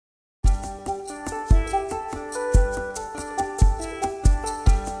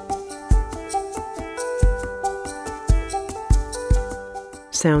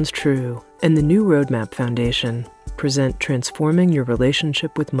Sounds True and the New Roadmap Foundation present Transforming Your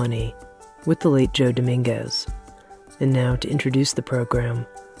Relationship with Money with the late Joe Dominguez. And now to introduce the program,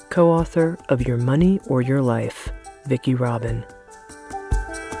 co-author of Your Money or Your Life, Vicki Robin.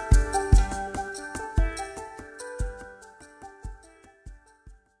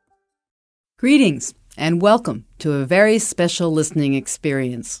 Greetings and welcome to a very special listening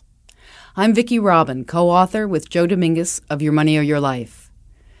experience. I'm Vicki Robin, co-author with Joe Dominguez of Your Money or Your Life.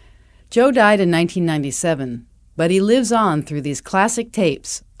 Joe died in 1997, but he lives on through these classic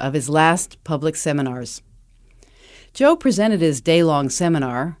tapes of his last public seminars. Joe presented his day-long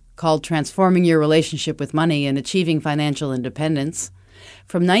seminar, called Transforming Your Relationship with Money and Achieving Financial Independence,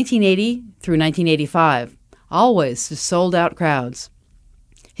 from 1980 through 1985, always to sold-out crowds.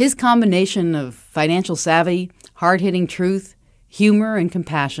 His combination of financial savvy, hard-hitting truth, humor, and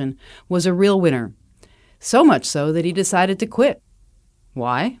compassion was a real winner, so much so that he decided to quit.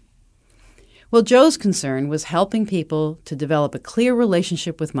 Why? Well, Joe's concern was helping people to develop a clear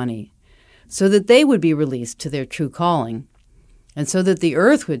relationship with money so that they would be released to their true calling and so that the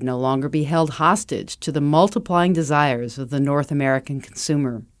earth would no longer be held hostage to the multiplying desires of the North American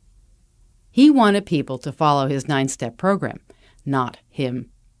consumer. He wanted people to follow his 9-step program, not him.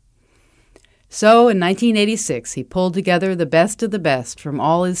 So in 1986, he pulled together the best of the best from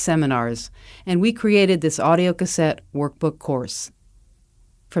all his seminars, and we created this audio cassette workbook course.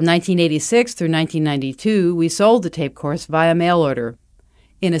 From 1986 through 1992, we sold the tape course via mail order.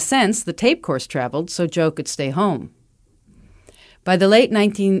 In a sense, the tape course traveled so Joe could stay home. By the late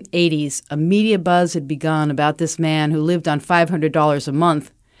 1980s, a media buzz had begun about this man who lived on $500 a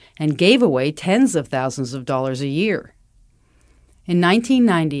month and gave away tens of thousands of dollars a year. In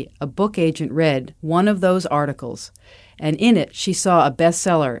 1990, a book agent read one of those articles, and in it she saw a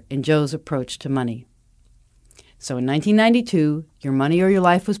bestseller in Joe's approach to money. So in 1992, Your Money or Your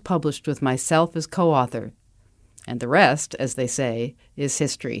Life was published with myself as co-author. And the rest, as they say, is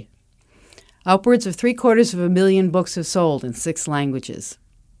history. Upwards of 750,000 books have sold in 6 languages.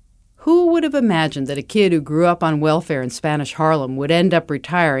 Who would have imagined that a kid who grew up on welfare in Spanish Harlem would end up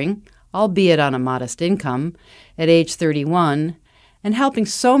retiring, albeit on a modest income, at age 31, and helping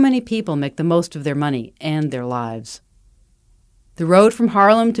so many people make the most of their money and their lives? The road from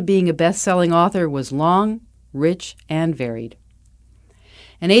Harlem to being a best-selling author was long, rich, and varied.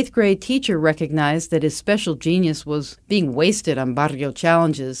 An 8th grade teacher recognized that his special genius was being wasted on barrio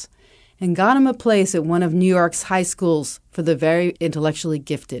challenges and got him a place at one of New York's high schools for the very intellectually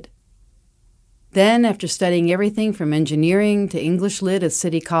gifted. Then, after studying everything from engineering to English Lit at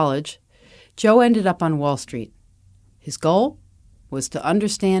City College, Joe ended up on Wall Street. His goal was to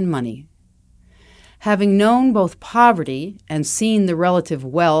understand money. Having known both poverty and seen the relative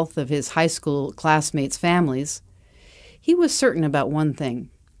wealth of his high school classmates' families, he was certain about one thing: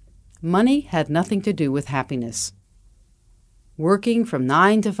 money had nothing to do with happiness. Working from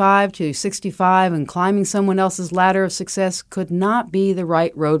 9 to 5 to 65 and climbing someone else's ladder of success could not be the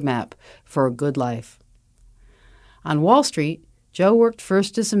right roadmap for a good life. On Wall Street, Joe worked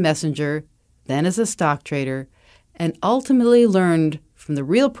first as a messenger, then as a stock trader, and ultimately learned from the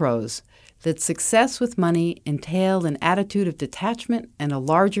real pros that success with money entailed an attitude of detachment and a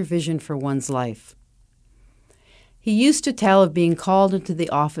larger vision for one's life. He used to tell of being called into the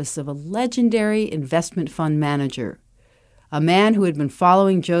office of a legendary investment fund manager, a man who had been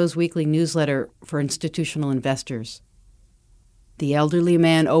following Joe's weekly newsletter for institutional investors. The elderly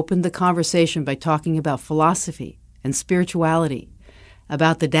man opened the conversation by talking about philosophy and spirituality,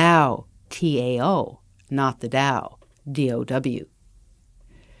 about the Tao, T-A-O, not the Dow, D-O-W.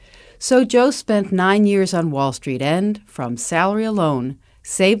 So Joe spent 9 years on Wall Street and, from salary alone,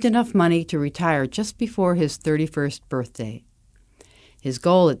 saved enough money to retire just before his 31st birthday. His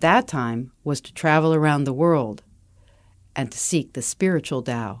goal at that time was to travel around the world and to seek the spiritual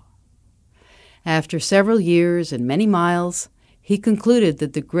Tao. After several years and many miles, he concluded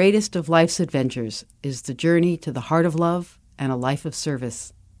that the greatest of life's adventures is the journey to the heart of love and a life of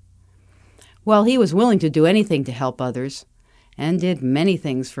service. While he was willing to do anything to help others, and did many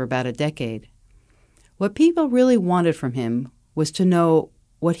things for about a decade, what people really wanted from him was to know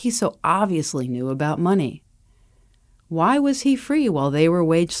what he so obviously knew about money. Why was he free while they were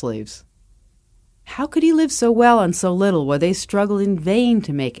wage slaves? How could he live so well on so little while they struggled in vain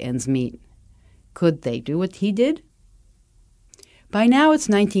to make ends meet? Could they do what he did? By now it's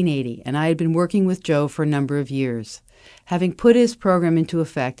 1980, and I had been working with Joe for a number of years, having put his program into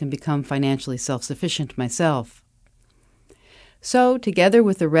effect and become financially self-sufficient myself. So, together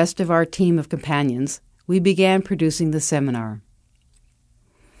with the rest of our team of companions, we began producing the seminar.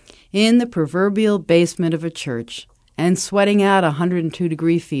 In the proverbial basement of a church, and sweating out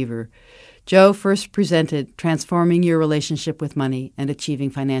 102-degree fever, Joe first presented Transforming Your Relationship with Money and Achieving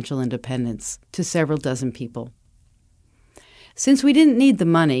Financial Independence to several dozen people. Since we didn't need the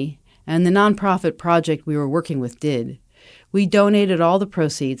money, and the nonprofit project we were working with did, we donated all the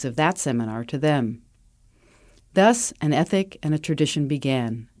proceeds of that seminar to them. Thus, an ethic and a tradition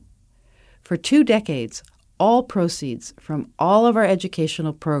began. For 2 decades, all proceeds from all of our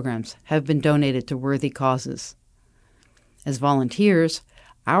educational programs have been donated to worthy causes. As volunteers,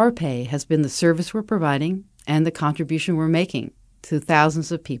 our pay has been the service we're providing and the contribution we're making to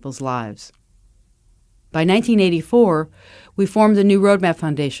thousands of people's lives. By 1984, we formed the New Roadmap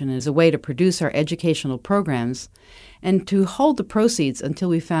Foundation as a way to produce our educational programs and to hold the proceeds until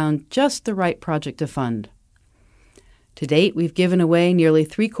we found just the right project to fund. To date, we've given away nearly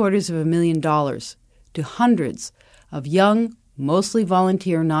 $750,000 to hundreds of young, mostly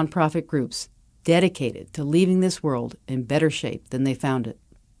volunteer nonprofit groups dedicated to leaving this world in better shape than they found it.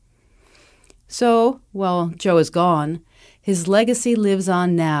 So, while Joe is gone, his legacy lives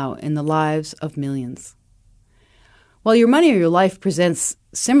on now in the lives of millions. While Your Money or Your Life presents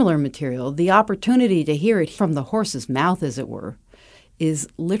similar material, the opportunity to hear it from the horse's mouth, as it were, is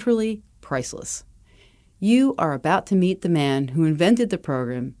literally priceless. You are about to meet the man who invented the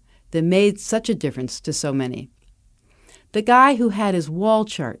program that made such a difference to so many. The guy who had his wall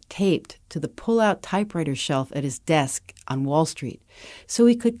chart taped to the pull-out typewriter shelf at his desk on Wall Street so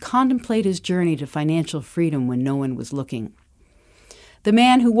he could contemplate his journey to financial freedom when no one was looking. The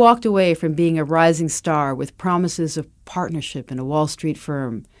man who walked away from being a rising star with promises of partnership in a Wall Street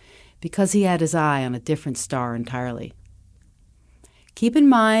firm because he had his eye on a different star entirely. Keep in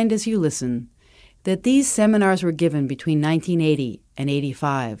mind as you listen that these seminars were given between 1980 and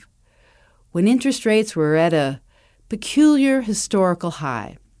 85, when interest rates were at a peculiar historical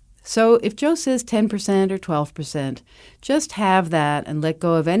high. So if Joe says 10% or 12%, just have that and let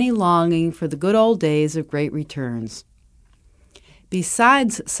go of any longing for the good old days of great returns.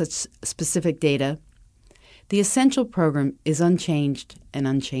 Besides such specific data, the essential program is unchanged and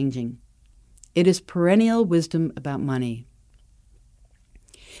unchanging. It is perennial wisdom about money.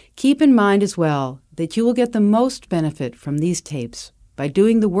 Keep in mind as well that you will get the most benefit from these tapes by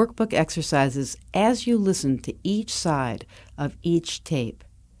doing the workbook exercises as you listen to each side of each tape.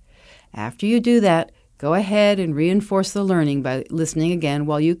 After you do that, go ahead and reinforce the learning by listening again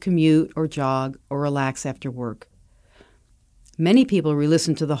while you commute or jog or relax after work. Many people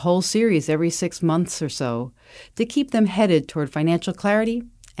re-listen to the whole series every 6 months or so to keep them headed toward financial clarity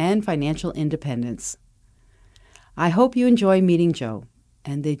and financial independence. I hope you enjoy meeting Joe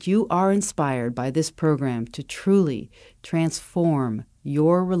and that you are inspired by this program to truly transform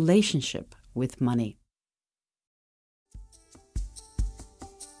your relationship with money.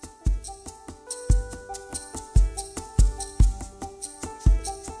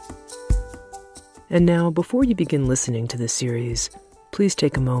 And now, before you begin listening to this series, please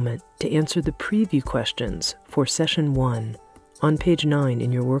take a moment to answer the preview questions for Session 1 on page 9 in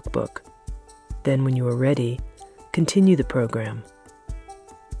your workbook. Then, when you are ready, continue the program.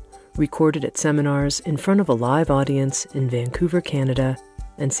 Recorded at seminars in front of a live audience in Vancouver, Canada,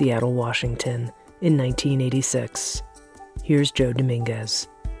 and Seattle, Washington in 1986. Here's Joe Dominguez.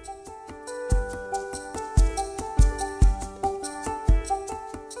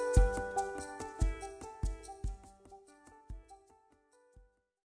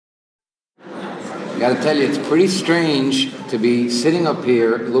 I gotta tell you, it's pretty strange to be sitting up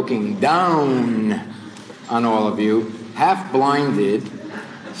here looking down on all of you, half blinded,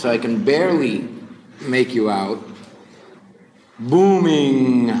 so I can barely make you out,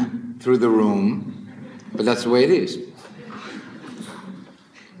 booming through the room, but that's the way it is.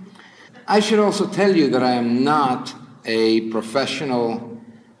 I should also tell you that I am not a professional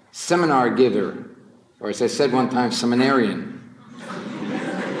seminar giver, or as I said one time, seminarian.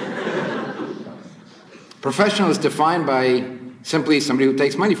 Professional is defined by simply somebody who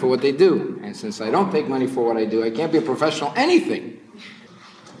takes money for what they do. And since I don't take money for what I do, I can't be a professional anything.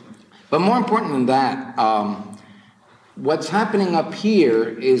 But more important than that, what's happening up here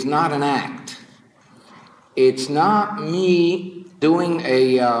is not an act. It's not me doing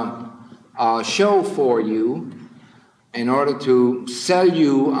a show for you in order to sell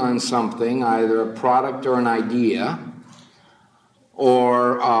you on something, either a product or an idea,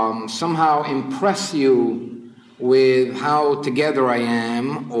 or somehow impress you with how together I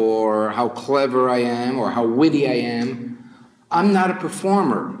am, or how clever I am, or how witty I am. I'm not a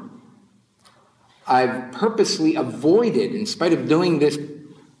performer. I've purposely avoided, in spite of doing this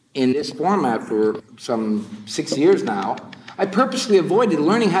in this format for some 6 years now, I purposely avoided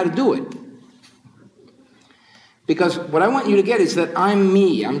learning how to do it. Because what I want you to get is that I'm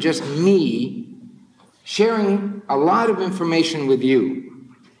me. I'm just me sharing a lot of information with you.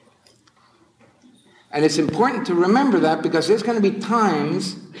 And it's important to remember that because there's going to be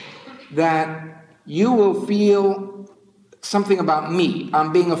times that you will feel something about me.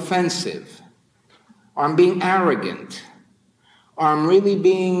 I'm being offensive, or I'm being arrogant, or I'm really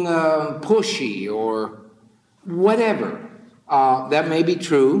being pushy, or whatever. That may be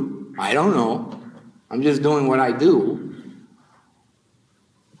true. I don't know. I'm just doing what I do.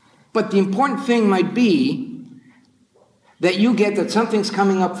 But the important thing might be that you get that something's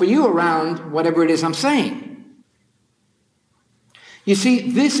coming up for you around whatever it is I'm saying. You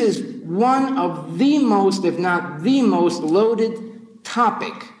see, this is one of the most, if not the most, loaded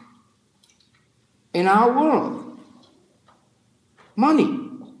topic in our world. Money.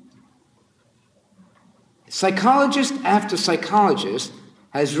 Psychologist after psychologist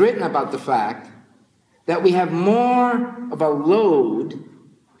has written about the fact that we have more of a load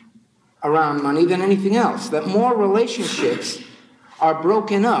around money than anything else, that more relationships are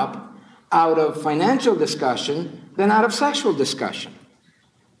broken up out of financial discussion than out of sexual discussion,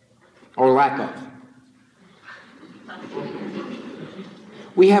 or lack of.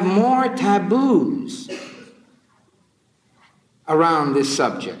 We have more taboos around this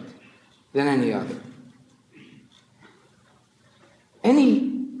subject than any other.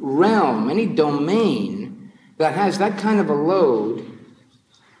 Any realm, any domain that has that kind of a load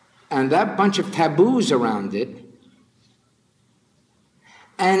and that bunch of taboos around it,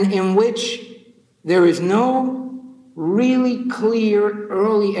 and in which there is no really clear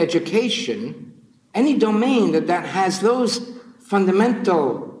early education, any domain that has those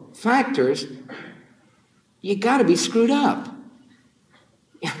fundamental factors, you got to be screwed up.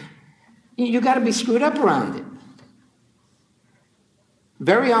 You got to be screwed up around it.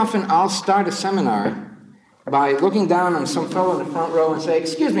 Very often I'll start a seminar by looking down on some fellow in the front row and say,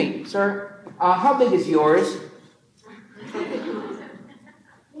 "Excuse me, sir, how big is yours?"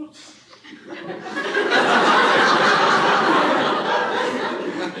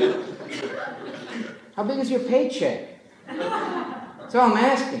 How big is your paycheck? That's all I'm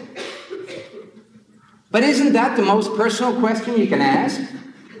asking. But isn't that the most personal question you can ask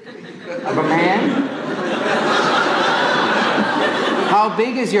of a man? How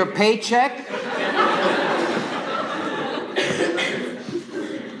big is your paycheck?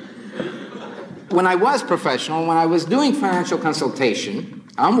 When I was professional, when I was doing financial consultation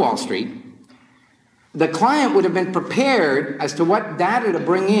on Wall Street, the client would have been prepared as to what data to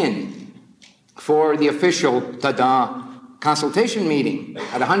bring in for the official, consultation meeting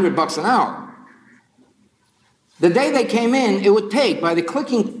at $100 an hour. The day they came in, it would take, by the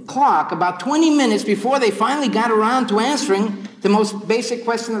clicking clock, about 20 minutes before they finally got around to answering the most basic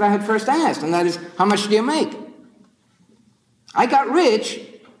question that I had first asked, and that is, how much do you make? I got rich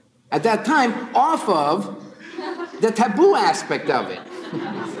at that time off of the taboo aspect of it.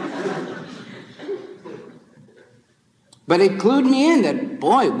 But it clued me in that,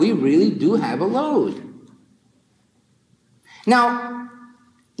 boy, we really do have a load. Now,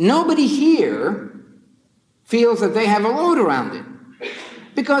 nobody here feels that they have a load around it.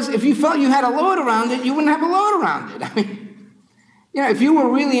 Because if you felt you had a load around it, you wouldn't have a load around it. I mean, if you were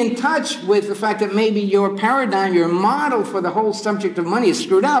really in touch with the fact that maybe your paradigm, your model for the whole subject of money is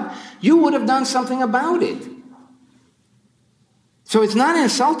screwed up, you would have done something about it. So it's not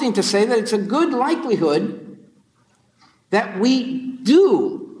insulting to say that it's a good likelihood that we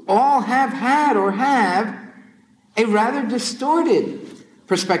do all have had or have a rather distorted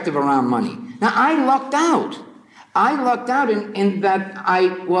perspective around money. Now, I lucked out. I lucked out in that I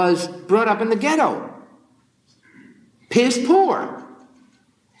was brought up in the ghetto. Piss poor.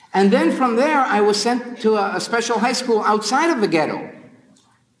 And then from there, I was sent to a special high school outside of the ghetto.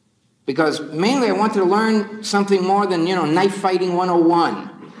 Because mainly I wanted to learn something more than, knife fighting 101.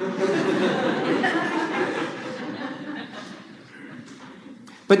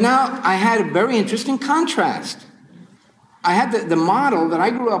 But now I had a very interesting contrast. I had the model that I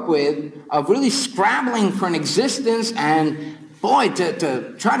grew up with of really scrabbling for an existence and, boy,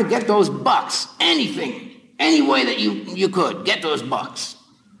 to try to get those bucks. Anything, any way that you could, get those bucks.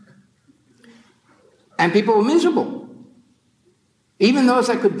 And people were miserable. Even those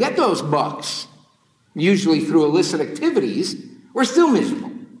that could get those bucks, usually through illicit activities, were still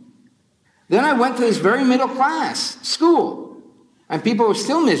miserable. Then I went to this very middle class school. And people were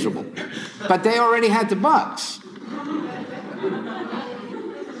still miserable, but they already had the bucks.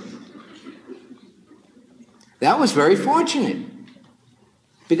 That was very fortunate,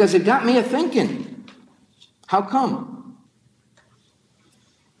 because it got me a thinking. How come?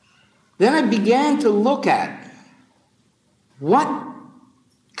 Then I began to look at what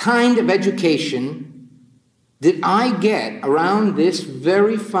kind of education did I get around this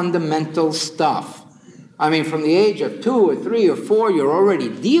very fundamental stuff? I mean, from the age of 2 or 3 or 4, you're already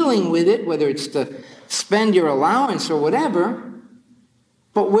dealing with it, whether it's to spend your allowance or whatever.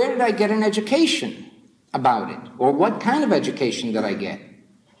 But where did I get an education about it? Or what kind of education did I get?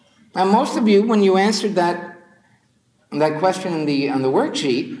 Now, most of you, when you answered that question on the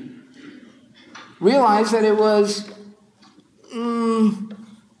worksheet, realized that it was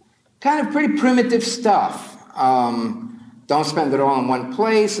kind of pretty primitive stuff. Don't spend it all in one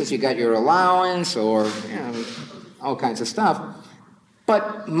place as you got your allowance, or all kinds of stuff.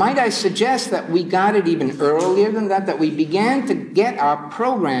 But might I suggest that we got it even earlier than that, that we began to get our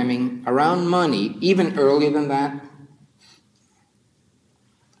programming around money even earlier than that?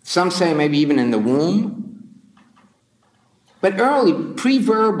 Some say maybe even in the womb. But early,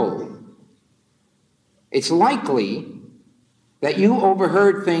 pre-verbal, it's likely that you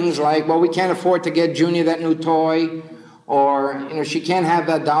overheard things like, well, we can't afford to get Junior that new toy, or, she can't have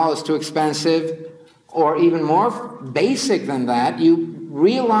that doll, it's too expensive, or even more basic than that, you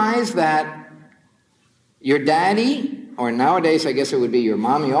realize that your daddy, or nowadays I guess it would be your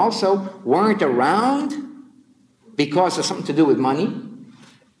mommy also, weren't around because of something to do with money.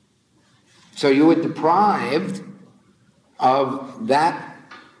 So you were deprived of that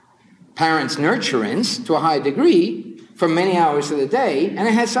parent's nurturance to a high degree for many hours of the day, and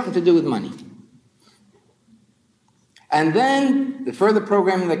it had something to do with money. And then the further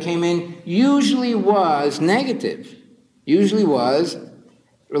programming that came in usually was negative, usually was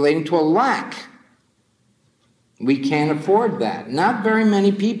relating to a lack. We can't afford that. Not very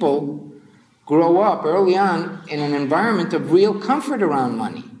many people grow up early on in an environment of real comfort around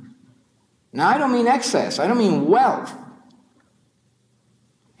money. Now, I don't mean excess. I don't mean wealth.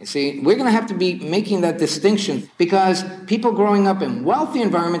 You see, we're going to have to be making that distinction, because people growing up in wealthy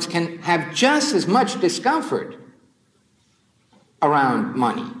environments can have just as much discomfort around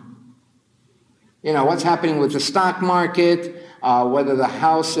money. What's happening with the stock market, whether the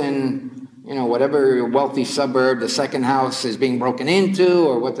house in, whatever wealthy suburb, the second house is being broken into,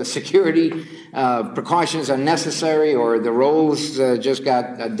 or what the security precautions are necessary, or the rolls just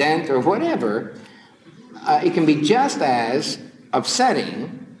got a dent, or whatever. It can be just as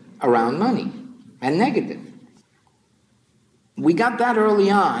upsetting around money and negative. We got that early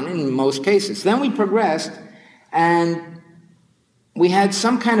on in most cases. Then we progressed, and we had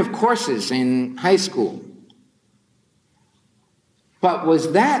some kind of courses in high school. But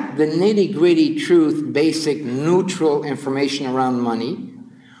was that the nitty-gritty truth, basic, neutral information around money?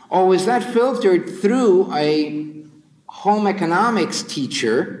 Or was that filtered through a home economics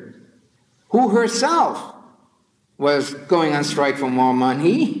teacher who herself was going on strike for more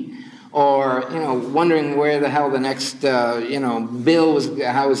money, or, wondering where the hell the next, bill was,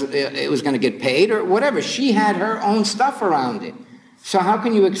 how it was going to get paid, or whatever. She had her own stuff around it. So how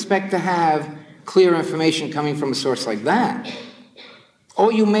can you expect to have clear information coming from a source like that?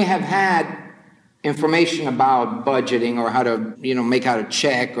 Or you may have had information about budgeting, or how to, make out a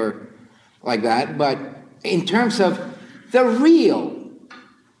check, or like that. But in terms of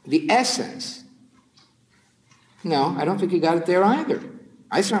the essence, no, I don't think you got it there either.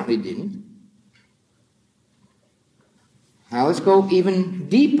 I certainly didn't. Now let's go even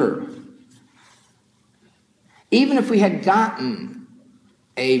deeper. Even if we had gotten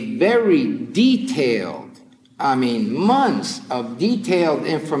a very detailed, months of detailed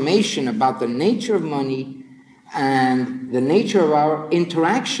information about the nature of money and the nature of our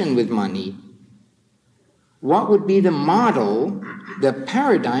interaction with money, what would be the model, the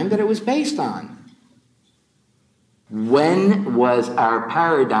paradigm that it was based on? When was our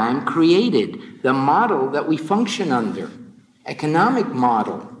paradigm created? The model that we function under. Economic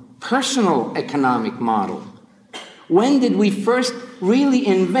model, personal economic model. When did we first really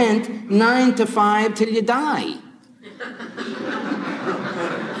invent 9 to 5 till you die?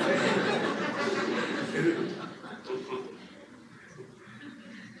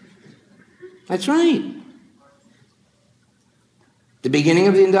 That's right. The beginning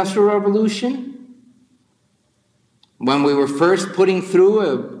of the Industrial Revolution, when we were first putting through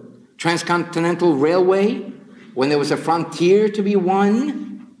a transcontinental railway, when there was a frontier to be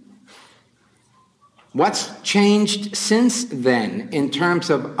won. What's changed since then in terms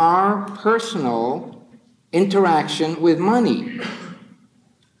of our personal interaction with money?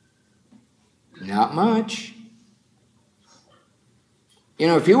 Not much.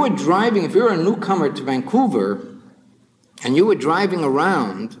 If you were a newcomer to Vancouver, and you were driving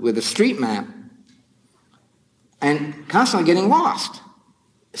around with a street map, and constantly getting lost.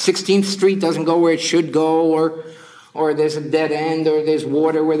 16th Street doesn't go where it should go, or there's a dead end, or there's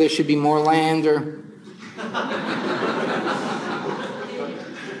water where there should be more land, or...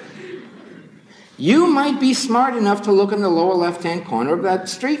 You might be smart enough to look in the lower left-hand corner of that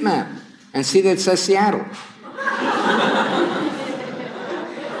street map and see that it says Seattle.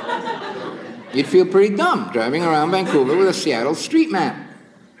 You'd feel pretty dumb driving around Vancouver with a Seattle street map.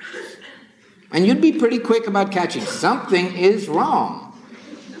 And you'd be pretty quick about catching something is wrong.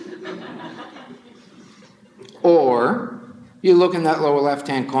 Or you look in that lower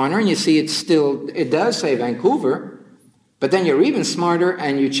left-hand corner and you see it does say Vancouver, but then you're even smarter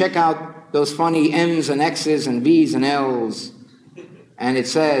and you check out those funny M's and X's and B's and L's, and it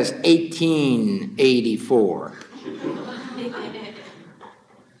says 1884.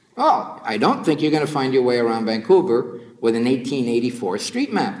 Oh, I don't think you're going to find your way around Vancouver with an 1884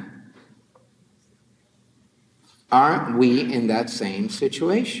 street map. Aren't we in that same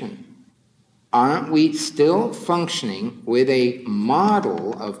situation? Aren't we still functioning with a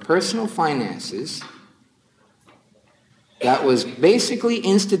model of personal finances that was basically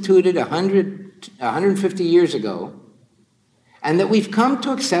instituted 150 years ago, and that we've come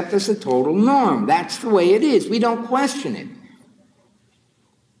to accept as a total norm? That's the way it is. We don't question it.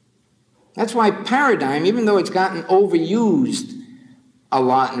 That's why paradigm, even though it's gotten overused a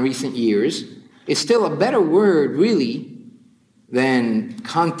lot in recent years, is still a better word, really, than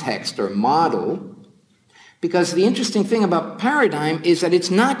context or model, because the interesting thing about paradigm is that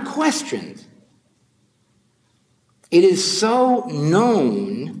it's not questioned. It is so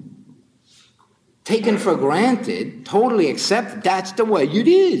known, taken for granted, totally accepted, that's the way it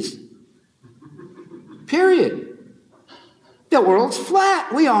is. Period. The world's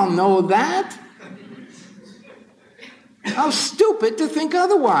flat. We all know that. How stupid to think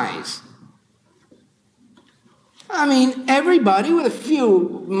otherwise. I mean, everybody, with a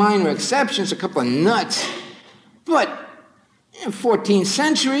few minor exceptions, a couple of nuts, but in the 14th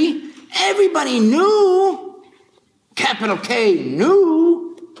century, everybody knew, capital K,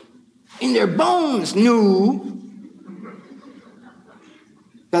 knew, in their bones knew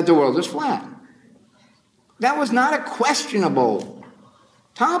that the world was flat. That was not a questionable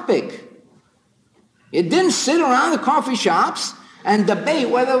topic. It didn't sit around the coffee shops and debate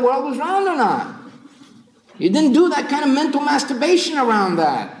whether the world was round or not. You didn't do that kind of mental masturbation around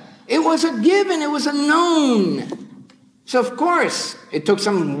that. It was a given. It was a known. So, of course, it took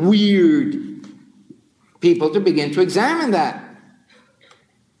some weird people to begin to examine that,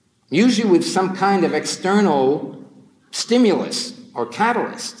 usually with some kind of external stimulus or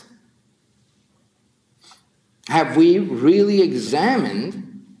catalyst. Have we really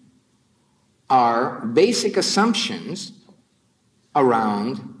examined our basic assumptions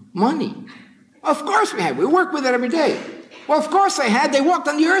around money? Of course we have. We work with it every day. Well, of course they had. They walked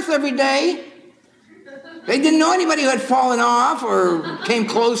on the earth every day. They didn't know anybody who had fallen off or came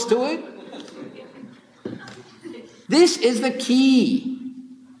close to it. This is the key,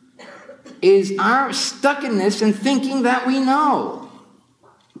 is our stuckness in thinking that we know,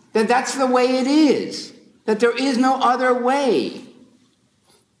 that that's the way it is, that there is no other way.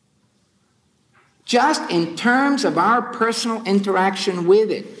 Just in terms of our personal interaction with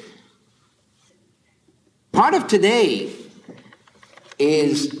it. Part of today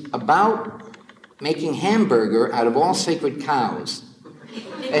is about making hamburger out of all sacred cows,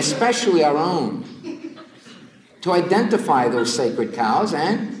 especially our own, to identify those sacred cows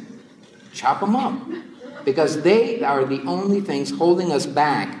and chop them up, because they are the only things holding us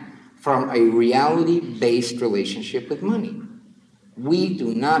back from a reality-based relationship with money. We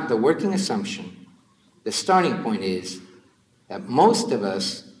do not, the working assumption, the starting point is that most of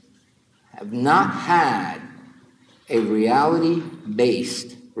us have not had a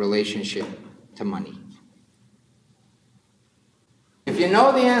reality-based relationship to money. If you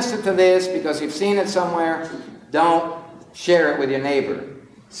know the answer to this because you've seen it somewhere, don't share it with your neighbor.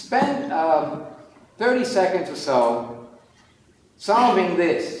 Spend 30 seconds or so solving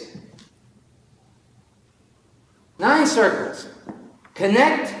this. 9 circles.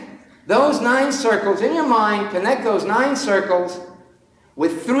 Connect those 9 circles in your mind, connect those 9 circles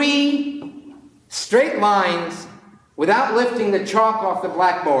with 3 straight lines without lifting the chalk off the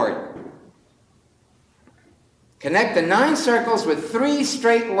blackboard. Connect the 9 circles with 3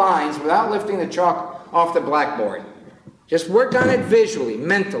 straight lines without lifting the chalk off the blackboard. Just work on it visually,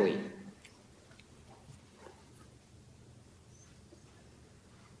 mentally.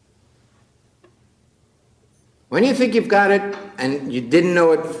 When you think you've got it and you didn't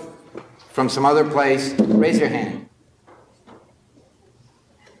know it from some other place, raise your hand.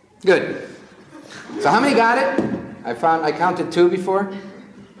 Good. So how many got it? I counted 2 before.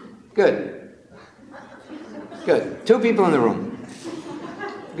 Good. Good. 2 people in the room.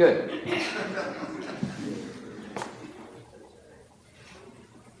 Good.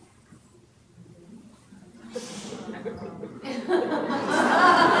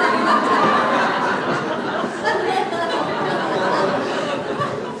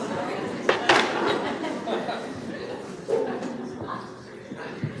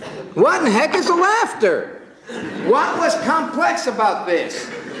 What in the heck is the laughter? What was complex about this?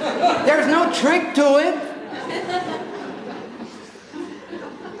 There's no trick to it.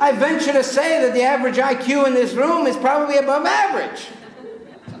 I venture to say that the average IQ in this room is probably above average.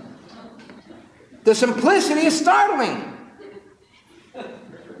 The simplicity is startling.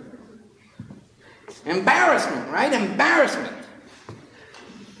 Embarrassment, right? Embarrassment.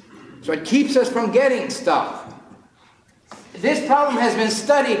 So it keeps us from getting stuff. This problem has been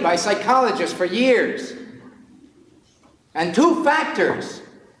studied by psychologists for years. And 2 factors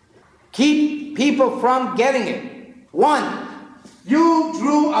keep people from getting it. 1, you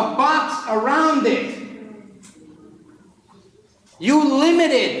drew a box around it. You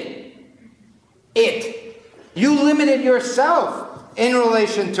limited it. You limited yourself in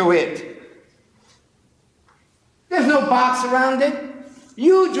relation to it. There's no box around it.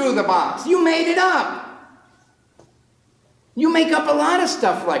 You drew the box. You made it up. You make up a lot of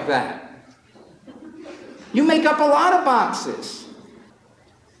stuff like that. You make up a lot of boxes.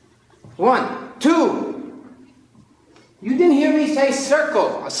 1. 2. You didn't hear me say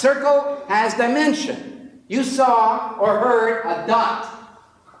circle. A circle has dimension. You saw or heard a dot.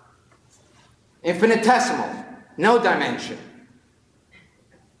 Infinitesimal. No dimension.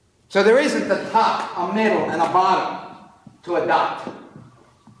 So there isn't a top, a middle, and a bottom to a dot.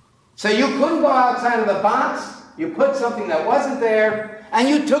 So you couldn't go outside of the box. You put something that wasn't there, and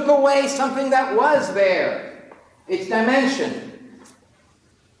you took away something that was there. Its dimension.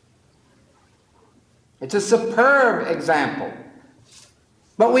 It's a superb example.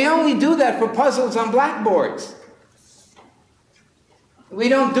 But we only do that for puzzles on blackboards. We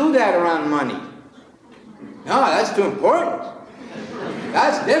don't do that around money. No, that's too important.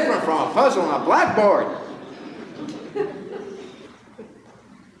 That's different from a puzzle on a blackboard.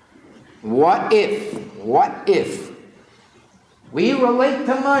 What if we relate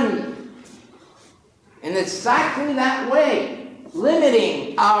to money in exactly that way,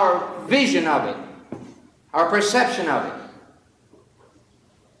 limiting our vision of it, our perception of it,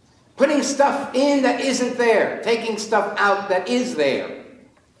 putting stuff in that isn't there, taking stuff out that is there.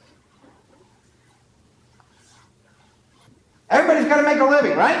 Everybody's got to make a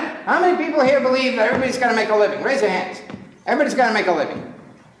living, right? How many people here believe that everybody's got to make a living? Raise your hands. Everybody's got to make a living.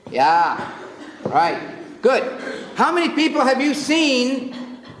 Yeah, right. Good. How many people have you seen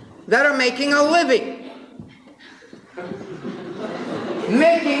that are making a living?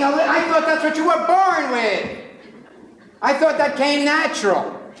 Making a living. I thought that's what you were born with. I thought that came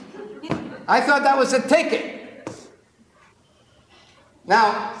natural. I thought that was a ticket.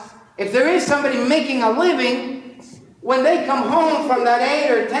 Now, if there is somebody making a living, when they come home from that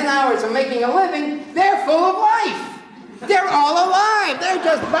 8 or 10 hours of making a living, they're full of life. They're all alive. They're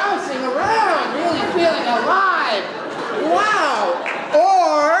just bouncing around, really feeling alive. Wow.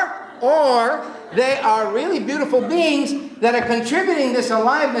 Or they are really beautiful beings that are contributing this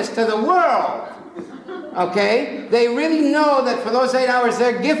aliveness to the world. Okay? They really know that for those 8 hours,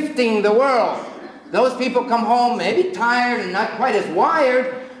 they're gifting the world. Those people come home maybe tired and not quite as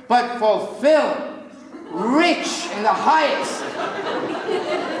wired, but fulfilled, rich in the highest.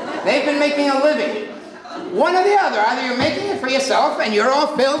 They've been making a living. One or the other. Either you're making it for yourself and you're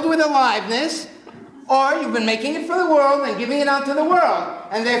all filled with aliveness, or you've been making it for the world and giving it out to the world,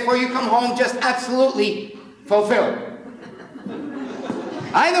 and therefore you come home just absolutely fulfilled.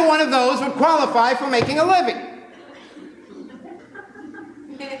 Either one of those would qualify for making a living.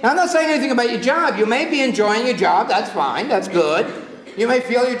 Now, I'm not saying anything about your job. You may be enjoying your job. That's fine. That's good. You may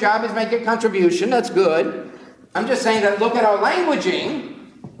feel your job is making a contribution. That's good. I'm just saying that look at our languaging.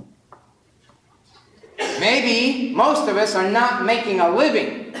 Maybe most of us are not making a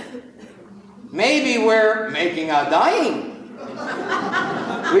living. Maybe we're making a dying.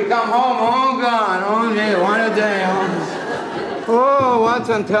 We come home, oh God, oh yeah, one a day. Oh, what's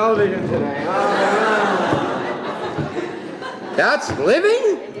on television today? Oh, that's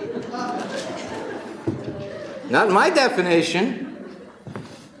living? Not my definition.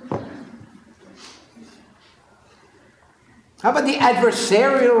 How about the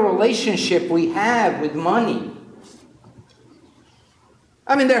adversarial relationship we have with money?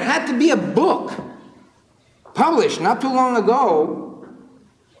 I mean, there had to be a book published not too long ago,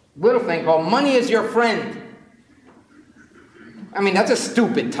 little thing called Money is Your Friend. I mean, that's a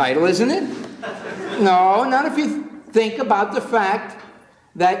stupid title, isn't it? No, not if you think about the fact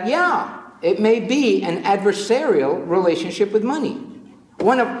that, yeah, it may be an adversarial relationship with money.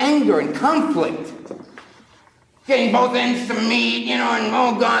 One of anger and conflict. Getting both ends to meet, and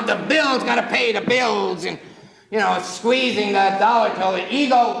oh God, the bills, gotta pay the bills, and, squeezing that dollar till the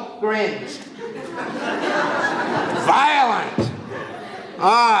ego grins. Violent.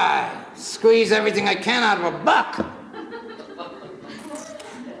 Squeeze everything I can out of a buck.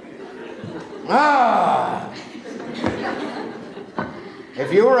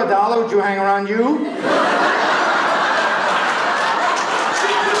 If you were a dollar, would you hang around you?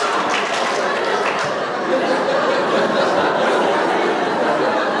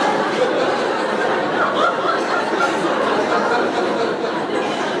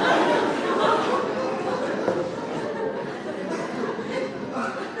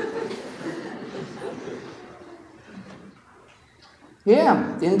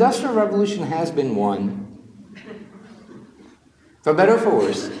 Yeah, the Industrial Revolution has been won. For better or for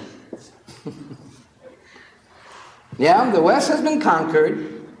worse. Yeah, the West has been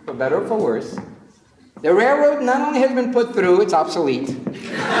conquered, for better or for worse. The railroad not only has been put through, it's obsolete.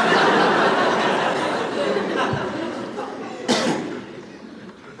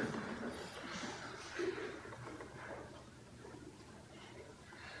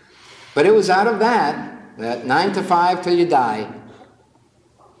 But it was out of that 9 to 5 till you die.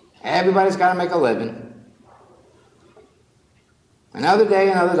 Everybody's got to make a living. Another day,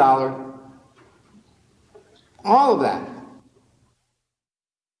 another dollar. All of that.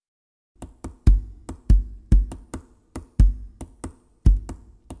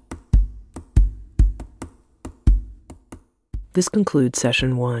 This concludes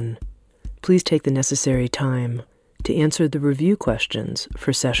Session 1. Please take the necessary time to answer the review questions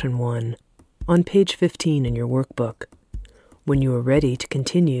for Session 1 on page 15 in your workbook. When you are ready to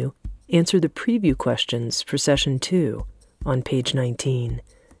continue, answer the preview questions for Session 2 on page 19,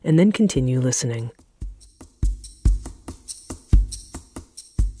 and then continue listening.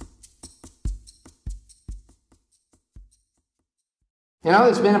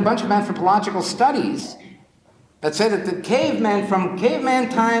 There's been a bunch of anthropological studies that say that the cavemen, from caveman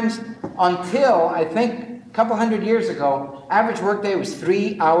times until, I think, a couple hundred years ago, average workday was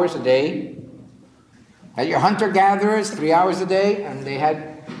 3 hours a day. At your hunter-gatherers, 3 hours a day, and they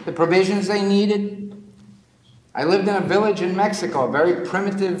had the provisions they needed. I lived in a village in Mexico, a very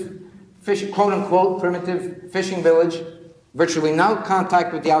primitive, quote-unquote, primitive fishing village, virtually no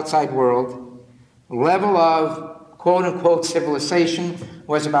contact with the outside world. Level of, quote-unquote, civilization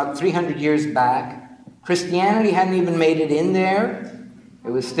was about 300 years back. Christianity hadn't even made it in there. It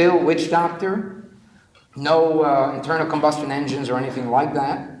was still witch doctor. No internal combustion engines or anything like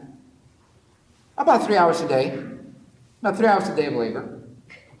that. About 3 hours a day. About 3 hours a day of labor.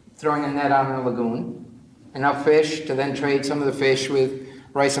 Throwing a net out in a lagoon. Enough fish to then trade some of the fish with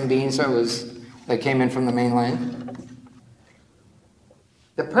rice and beans that came in from the mainland.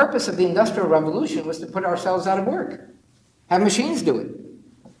 The purpose of the Industrial Revolution was to put ourselves out of work. Have machines do it.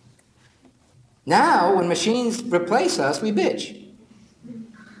 Now, when machines replace us, we bitch.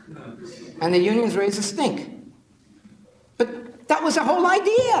 And the unions raise a stink. But that was the whole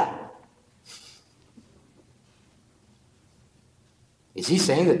idea. Is he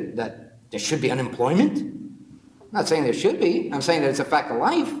saying that there should be unemployment? I'm not saying there should be. I'm saying that it's a fact of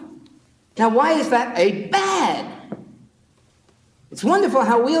life. Now, why is that a bad? It's wonderful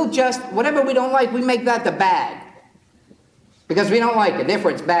how we'll just, whatever we don't like, we make that the bad. Because we don't like it,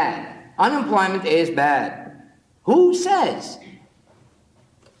 therefore it's bad. Unemployment is bad. Who says?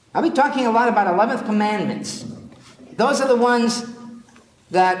 I'll be talking a lot about 11th Commandments. Those are the ones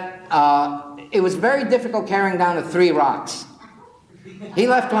that it was very difficult carrying down the 3 rocks. He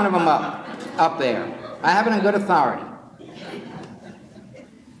left one of them up there. I have it on good authority.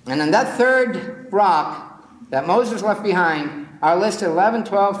 And then that 3rd rock that Moses left behind are listed 11,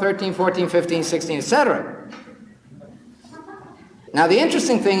 12, 13, 14, 15, 16, etc. Now the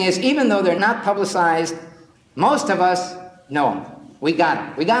interesting thing is, even though they're not publicized, most of us know them. We got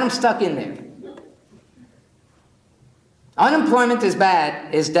them. We got them stuck in there. Unemployment is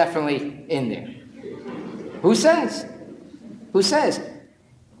bad is definitely in there. Who says? Who says?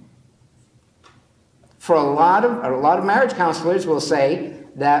 For a lot of marriage counselors will say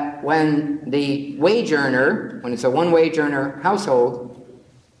that when the wage earner, when it's a one-wage earner household,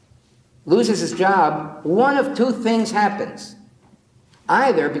 loses his job, one of 2 things happens.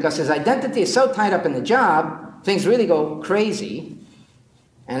 Either because his identity is so tied up in the job, things really go crazy,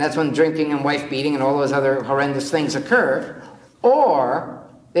 and that's when drinking and wife beating and all those other horrendous things occur, or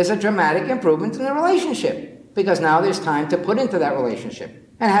there's a dramatic improvement in the relationship, because now there's time to put into that relationship.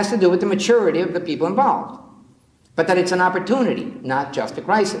 And it has to do with the maturity of the people involved. But that it's an opportunity, not just a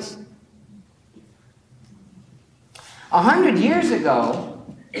crisis. 100 years ago,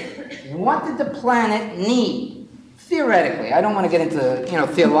 what did the planet need? Theoretically, I don't want to get into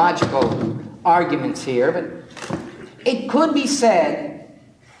theological arguments here, but it could be said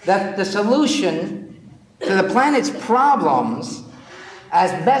that the solution to the planet's problems,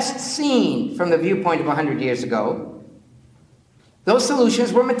 as best seen from the viewpoint of 100 years ago, those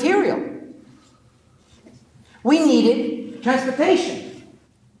solutions were material. We needed transportation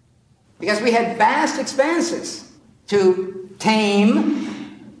because we had vast expanses to tame,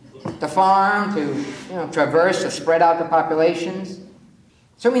 to farm, to traverse, to spread out the populations.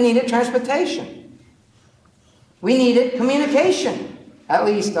 So we needed transportation. We needed communication, at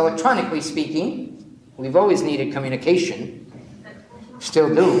least electronically speaking. We've always needed communication,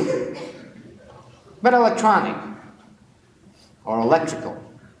 still do, but electronic or electrical.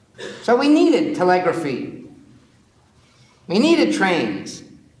 So we needed telegraphy. We needed trains.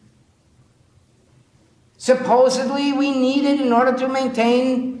 Supposedly, we needed, in order to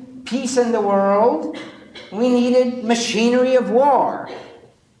maintain peace in the world, we needed machinery of war,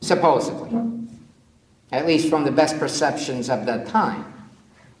 supposedly, at least from the best perceptions of that time.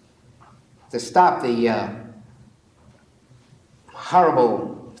 To stop the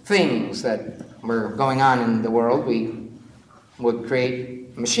horrible things that were going on in the world, we would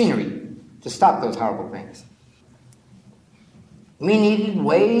create machinery to stop those horrible things. We needed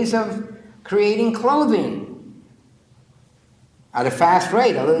ways of creating clothing at a fast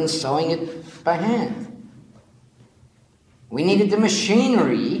rate, other than sewing it by hand. We needed the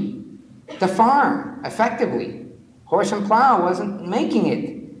machinery to farm effectively. Horse and plow wasn't making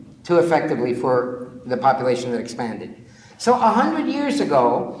it too effectively for the population that expanded. So 100 years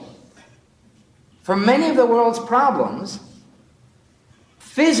ago, for many of the world's problems,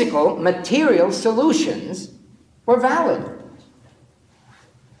 physical, material solutions were valid.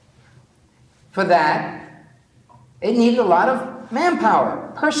 For that, it needed a lot of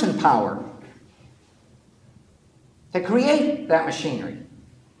manpower, person power, to create that machinery.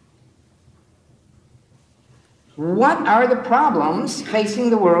 What are the problems facing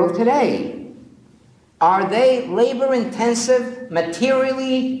the world today? Are they labor-intensive,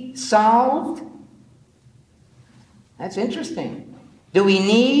 materially solved? That's interesting. Do we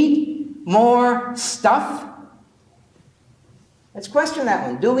need more stuff? Let's question that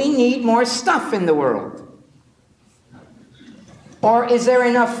one. Do we need more stuff in the world? Or is there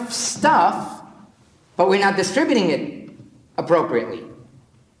enough stuff, but we're not distributing it appropriately?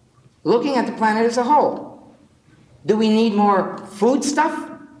 Looking at the planet as a whole, do we need more food stuff?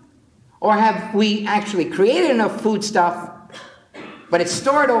 Or have we actually created enough food stuff, but it's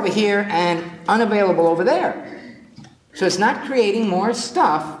stored over here and unavailable over there? So it's not creating more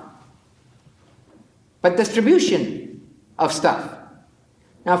stuff, but distribution of stuff.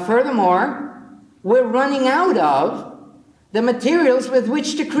 Now, furthermore, we're running out of the materials with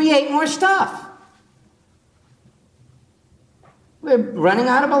which to create more stuff. We're running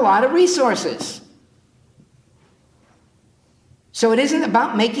out of a lot of resources. So it isn't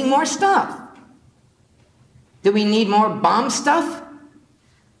about making more stuff. Do we need more bomb stuff?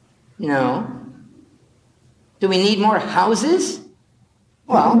 No. Do we need more houses?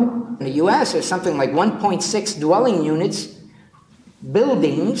 Well, in the U.S., there's something like 1.6 dwelling units,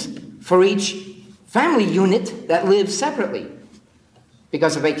 buildings, for each family unit that lives separately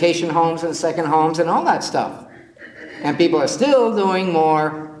because of vacation homes and second homes and all that stuff. And people are still doing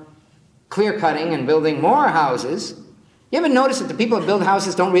more clear-cutting and building more houses. You ever notice that the people that build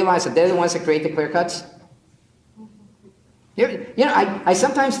houses don't realize that they're the ones that create the clear-cuts? I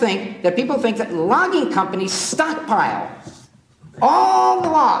sometimes think that people think that logging companies stockpile all the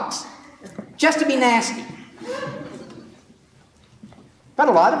logs just to be nasty. But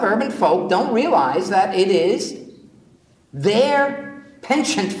a lot of urban folk don't realize that it is their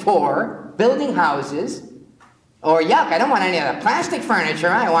penchant for building houses. Or, yuck, I don't want any of the plastic furniture,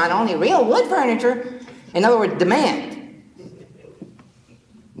 I want only real wood furniture. In other words, demand,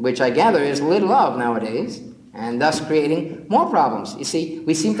 which I gather is little of nowadays, and thus creating more problems. You see,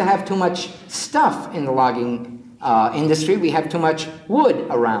 we seem to have too much stuff in the logging industry. We have too much wood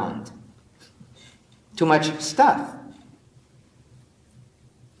around, too much stuff.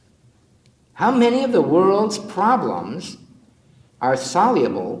 How many of the world's problems are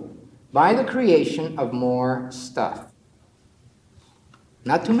soluble by the creation of more stuff?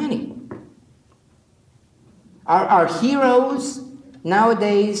 Not too many. Are our heroes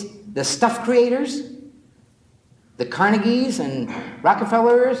nowadays the stuff creators? The Carnegies and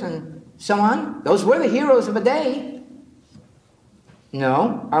Rockefellers and so on? Those were the heroes of a day.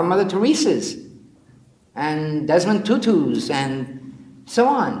 No, our Mother Teresa's and Desmond Tutus and so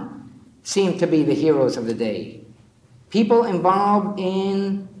on seem to be the heroes of the day. People involved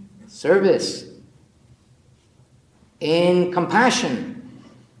in service, in compassion,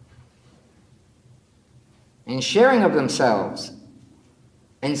 in sharing of themselves,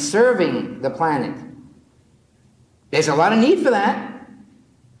 and serving the planet. There's a lot of need for that.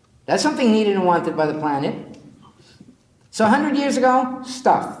 That's something needed and wanted by the planet. So 100 years ago,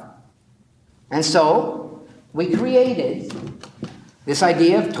 stuff. And so we created this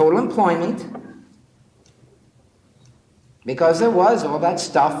idea of total employment because there was all that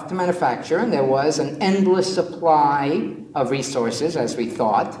stuff to manufacture and there was an endless supply of resources, as we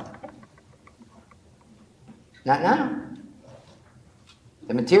thought. Not now.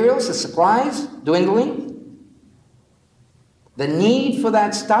 The materials, the supplies, dwindling. The need for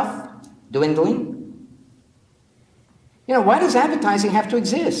that stuff, dwindling. You know, why does advertising have to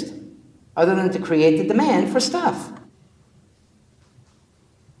exist other than to create the demand for stuff?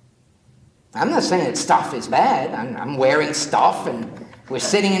 I'm not saying that stuff is bad. I'm wearing stuff and we're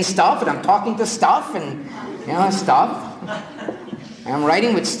sitting in stuff and I'm talking to stuff and, stuff. And I'm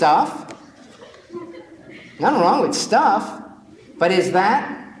writing with stuff. Nothing wrong with stuff. But is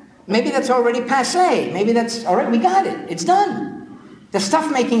that, maybe that's already passé. Maybe that's, all right, we got it. It's done. The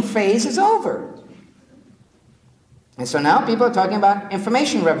stuff-making phase is over. And so now people are talking about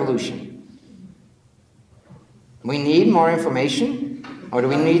information revolution. We need more information, or do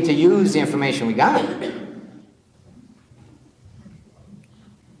we need to use the information we got?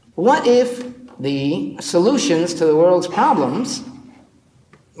 What if the solutions to the world's problems,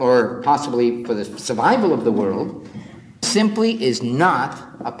 or possibly for the survival of the world, simply is not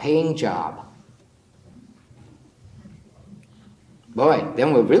a paying job? Boy,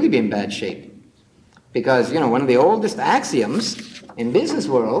 then we'll really be in bad shape. Because, one of the oldest axioms in business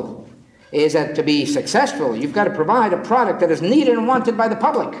world is that to be successful, you've got to provide a product that is needed and wanted by the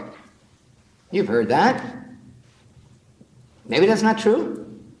public. You've heard that. Maybe that's not true.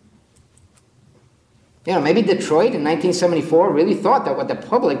 Maybe Detroit in 1974 really thought that what the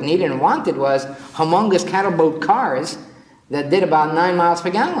public needed and wanted was humongous cattle-boat cars that did about 9 miles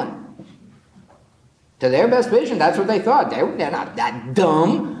per gallon. To their best vision, that's what they thought. They're not that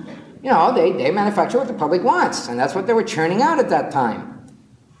dumb. They manufacture what the public wants, and that's what they were churning out at that time.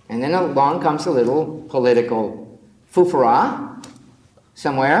 And then along comes a little political foofara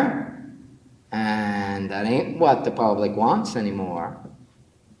somewhere, and that ain't what the public wants anymore.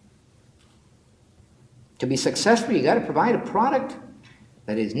 To be successful, you got to provide a product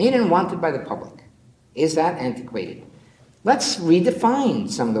that is needed and wanted by the public. Is that antiquated? Let's redefine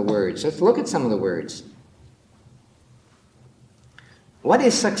some of the words. Let's look at some of the words. What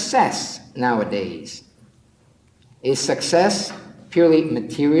is success nowadays? Is success purely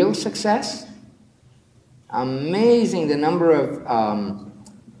material success? Amazing the number of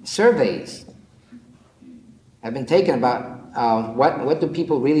surveys have been taken about what do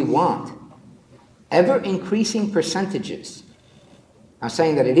people really want. Ever increasing percentages are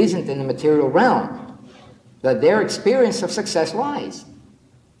saying that it isn't in the material realm that their experience of success lies.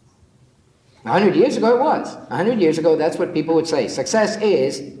 100 years ago it was. 100 years ago that's what people would say. Success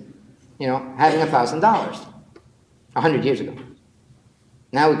is, having $1,000. 100 years ago.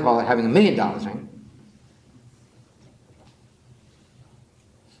 Now we call it having $1 million, right?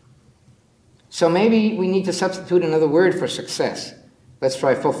 So maybe we need to substitute another word for success. Let's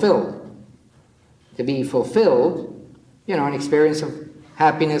try fulfilled. To be fulfilled, an experience of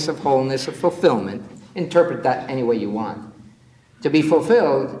happiness, of wholeness, of fulfillment. Interpret that any way you want. To be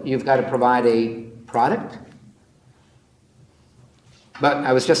fulfilled, you've got to provide a product. But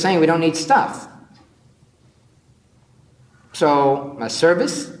I was just saying we don't need stuff. So a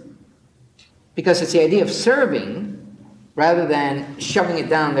service, because it's the idea of serving rather than shoving it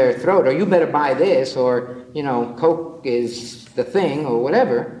down their throat, or you better buy this, or, Coke is the thing, or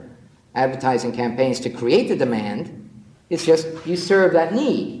whatever. Advertising campaigns to create the demand. It's just you serve that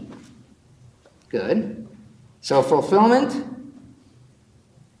need. Good. So fulfillment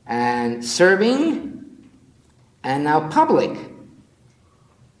and serving, and now public.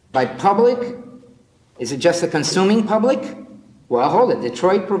 By public, is it just the consuming public? Well, hold it.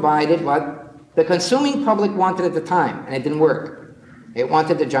 Detroit provided what the consuming public wanted at the time, and it didn't work. It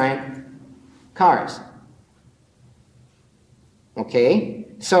wanted the giant cars. Okay?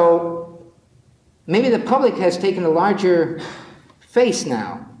 So maybe the public has taken a larger face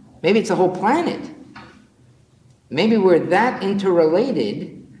now. Maybe it's the whole planet. Maybe we're that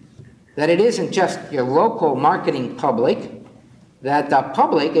interrelated that it isn't just your local marketing public, that the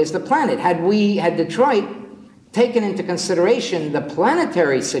public is the planet. Had Detroit taken into consideration the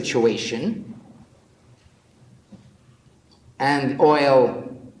planetary situation and oil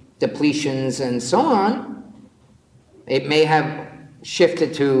depletions and so on, it may have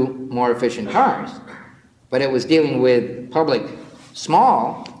shifted to more efficient cars. But it was dealing with public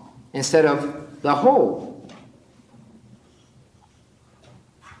small instead of the whole.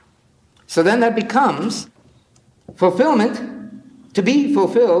 So then that becomes fulfillment. To be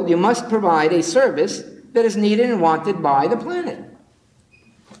fulfilled, you must provide a service that is needed and wanted by the planet.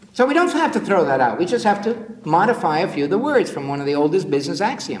 So we don't have to throw that out. We just have to modify a few of the words from one of the oldest business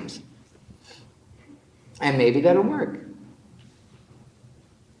axioms. And maybe that'll work.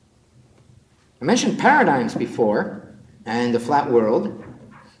 I mentioned paradigms before, and the flat world.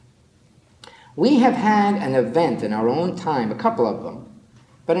 We have had an event in our own time, a couple of them,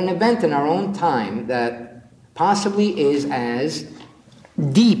 but an event in our own time that possibly is as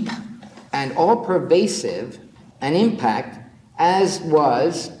deep and all-pervasive an impact as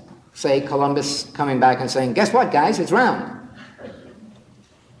was, say, Columbus coming back and saying, guess what, guys, it's round.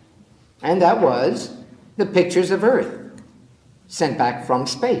 And that was the pictures of Earth sent back from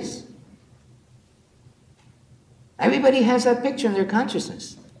space. Everybody has that picture in their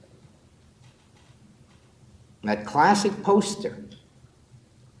consciousness. That classic poster.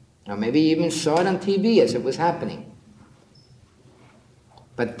 Or maybe you even saw it on TV as it was happening.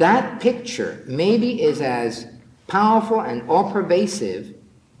 But that picture maybe is as powerful and all-pervasive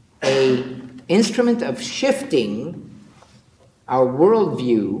an instrument of shifting our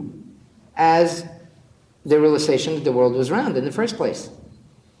worldview as the realization that the world was round in the first place.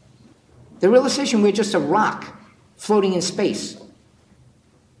 The realization we're just a rock floating in space.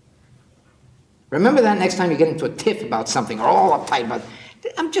 Remember that next time you get into a tiff about something or all uptight about,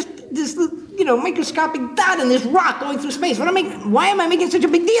 I'm just this, microscopic dot in this rock going through space. Why am I making such a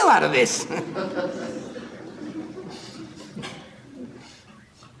big deal out of this?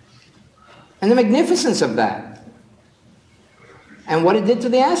 And the magnificence of that. And what it did to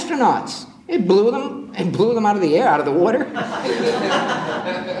the astronauts. It blew them out of the air, out of the water.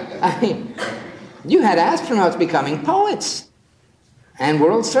 I mean, you had astronauts becoming poets and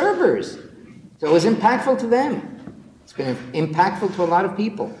world servers. So it was impactful to them. It's been impactful to a lot of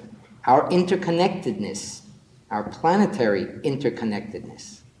people. Our interconnectedness, our planetary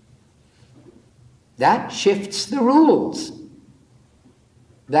interconnectedness. That shifts the rules.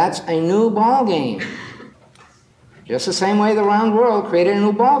 That's a new ball game. Just the same way the round world created a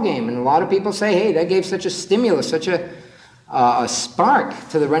new ball game. And a lot of people say, hey, that gave such a stimulus, such a spark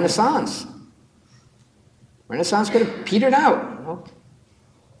to the Renaissance. Renaissance could have petered out.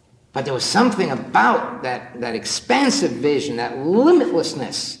 But there was something about that expansive vision, that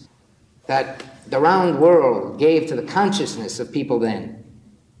limitlessness that the round world gave to the consciousness of people then.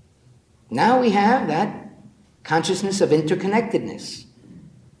 Now we have that consciousness of interconnectedness,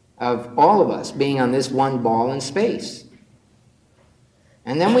 of all of us being on this one ball in space.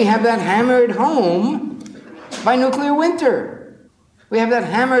 And then we have that hammered home by nuclear winter. We have that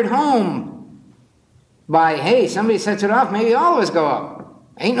hammered home by, hey, somebody sets it off, maybe all of us go up.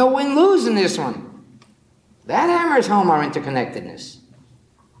 Ain't no win-lose in this one. That hammers home our interconnectedness.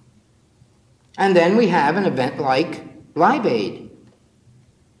 And then we have an event like Live Aid.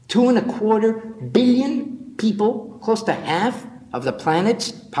 2.25 billion people, close to half of the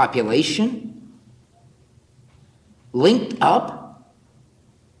planet's population, linked up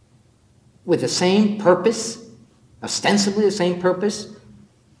with the same purpose, ostensibly the same purpose.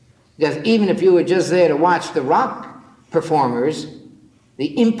 Because even if you were just there to watch the rock performers,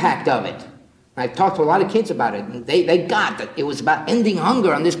 the impact of it. I've talked to a lot of kids about it, and they got that it was about ending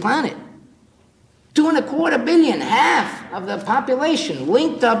hunger on this planet. 2.25 billion, half of the population,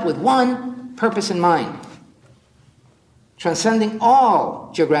 linked up with one purpose in mind, transcending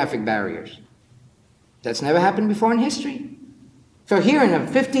all geographic barriers. That's never happened before in history. So here in a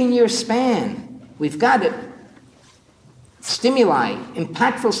 15-year span, we've got it. Stimuli,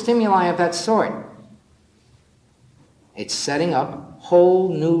 impactful stimuli of that sort. It's setting up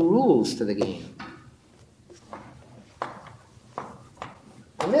whole new rules to the game.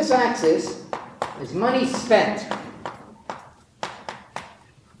 On this axis is money spent.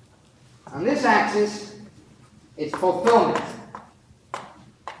 On this axis, it's fulfillment.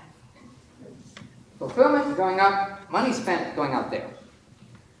 Fulfillment going up, money spent going out there.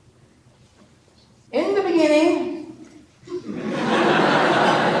 In the beginning,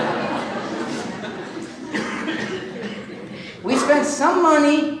 we spent some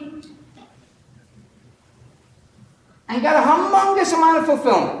money and got a humongous amount of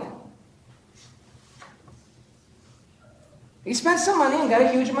fulfillment. We spent some money and got a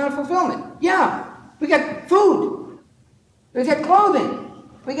huge amount of fulfillment. Yeah, We got food. We got clothing.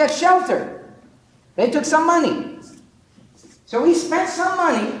 We got shelter. They took some money. So we spent some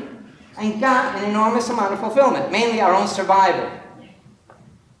money and got an enormous amount of fulfillment, mainly our own survival.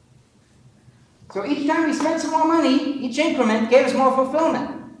 So each time we spent some more money, each increment gave us more fulfillment.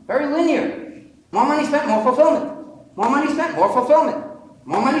 Very linear. More money spent, more fulfillment. More money spent, more fulfillment.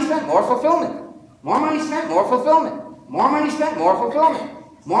 More money spent, more fulfillment. More money spent, more fulfillment. More money spent, more fulfillment.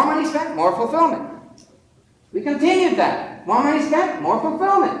 More money spent, more fulfillment. We continued that. More money spent, more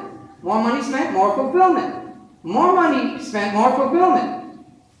fulfillment. More money spent, more fulfillment. More money spent, more fulfillment.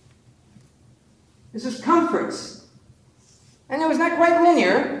 This is comforts. And it was not quite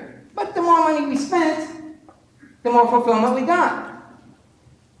linear, but the more money we spent, the more fulfillment we got.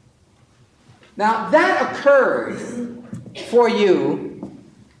 Now, that occurred for you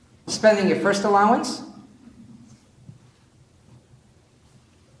spending your first allowance.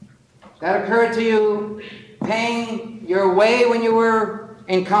 That occurred to you paying your way when you were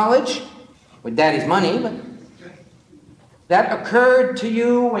in college with daddy's money. But that occurred to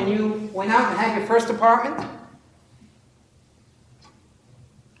you when you went out and had your first apartment.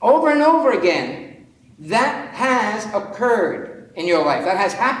 Over and over again, that has occurred in your life. That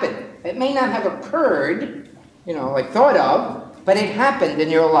has happened. It may not have occurred, like thought of, but it happened in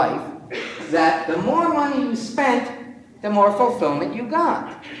your life that the more money you spent, the more fulfillment you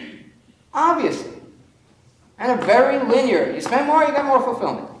got. Obviously. And a very linear. You spend more, you got more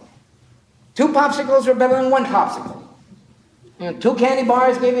fulfillment. 2 popsicles are better than 1 popsicle. 2 candy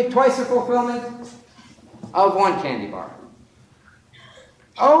bars gave you twice the fulfillment of 1 candy bar.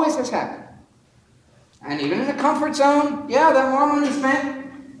 Always has happened. And even in the comfort zone, the more money spent,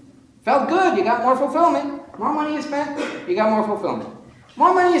 felt good, you got more fulfillment. More money you spent, you got more fulfillment.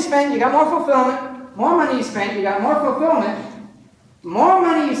 More money you spent, you got more fulfillment. More money you spent, you got more fulfillment. More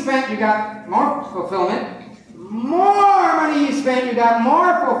money you spent, you got more fulfillment. More money you spent, you got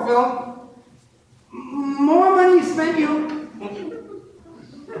more fulfillment. More money you spent,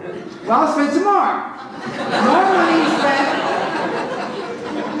 I'll spend some more. More money you spent,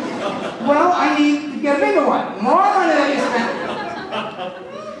 I need to get a bigger one. More money that you spent.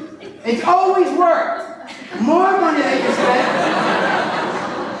 It's always worked. More money that you spent.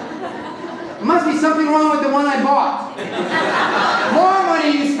 There must be something wrong with the one I bought. More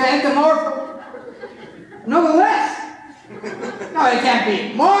money you spend, the more... No, the less. No, it can't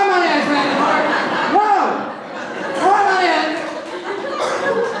be. More money I spend, the more... No! More money I...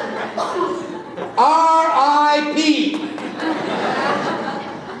 R.I.P.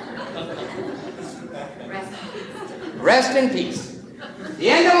 Rest in peace. The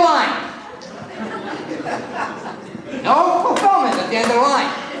end of the line. No fulfillment at the end of the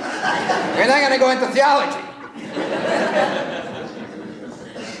line. We're not going to go into theology.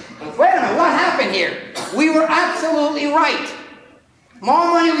 Wait a minute, what happened here? We were absolutely right. More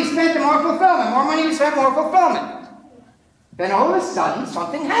money we spent, the more fulfillment. More money we spent, more fulfillment. Then all of a sudden,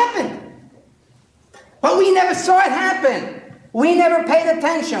 something happened. But we never saw it happen. We never paid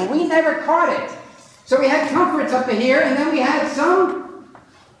attention. We never caught it. So we had comforts up to here, and then we had some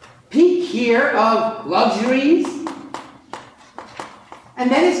peak here of luxuries. And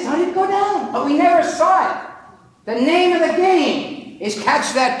then it started to go down, but we never saw it. The name of the game is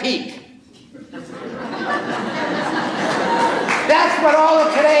catch that peak. That's what all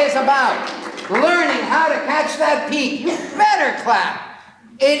of today is about. Learning how to catch that peak. You better clap.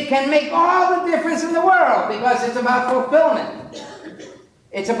 It can make all the difference in the world because it's about fulfillment.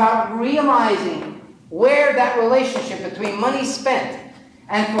 It's about realizing where that relationship between money spent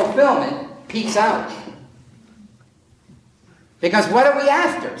and fulfillment peaks out. Because what are we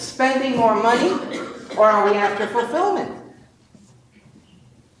after? Spending more money, or are we after fulfillment?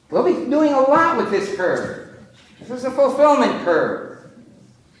 We'll be doing a lot with this curve. This is a fulfillment curve.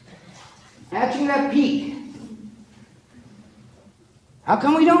 Catching that peak. How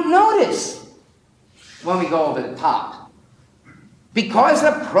come we don't notice when we go over the top? Because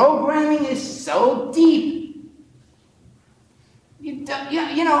the programming is so deep.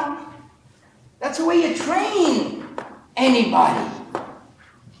 That's the way you train anybody.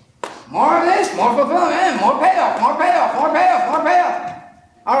 More of this, more fulfillment, more payoff, more payoff, more payoff, more payoff.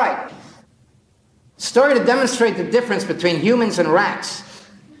 All right. Story to demonstrate the difference between humans and rats.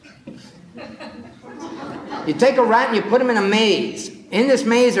 You take a rat and you put him in a maze. In this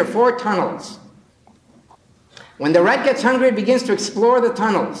maze are 4 tunnels. When the rat gets hungry, it begins to explore the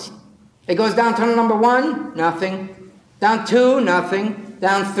tunnels. It goes down tunnel number 1, nothing. Down 2, nothing.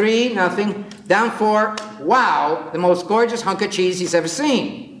 Down 3, nothing. Down 4, wow, the most gorgeous hunk of cheese he's ever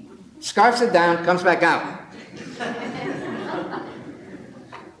seen. Scarfs it down, comes back out.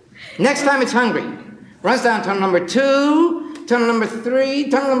 Next time it's hungry. Runs down tunnel number 2, tunnel number 3,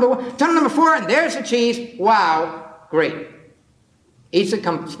 tunnel number 1, tunnel number 4, and there's the cheese. Wow, great. Eats it,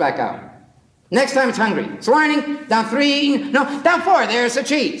 comes back out. Next time it's hungry. It's learning, down 3, no, down 4, there's the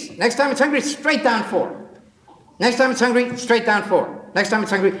cheese. Next time it's hungry, straight down 4. Next time it's hungry, straight down 4. Next time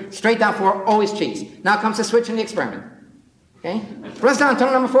it's hungry, straight down 4, always cheese. Now comes the switch in the experiment. Okay? Runs down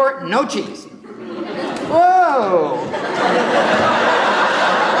tunnel number 4, no cheese. Whoa!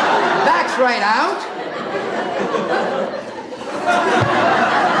 Backs right out.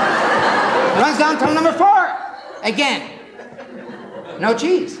 Runs down tunnel number 4. Again. No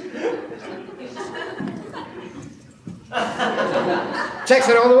cheese. Checks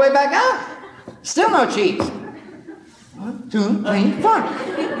it all the way back out. Still no cheese. 1, 2, 3, 4.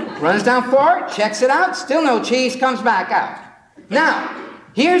 Runs down 4, checks it out, still no cheese, comes back out. Now,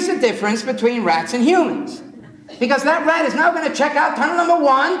 here's the difference between rats and humans. Because that rat is now going to check out tunnel number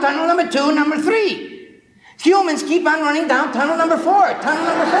 1, tunnel number 2, number 3. Humans keep on running down tunnel number 4, tunnel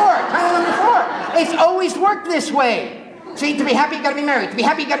number 4, tunnel number 4. It's always worked this way. See, to be happy, you got to be married. To be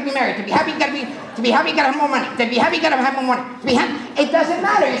happy, you got to be married. To be happy, you got to have more money. To be happy, you got to have more money. To be happy, it doesn't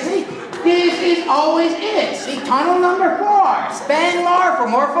matter, you see. This is always it. See, tunnel number 4. Spend more for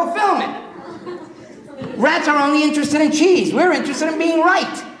more fulfillment. Rats are only interested in cheese. We're interested in being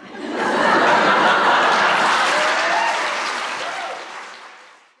right.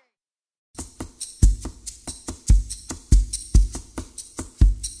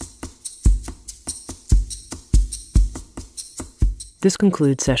 This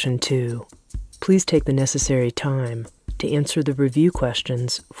concludes Session 2. Please take the necessary time to answer the review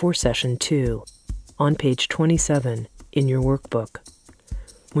questions for Session 2 on page 27 in your workbook.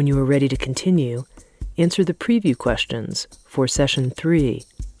 When you are ready to continue, answer the preview questions for Session 3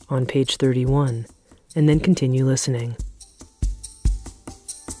 on page 31, and then continue listening.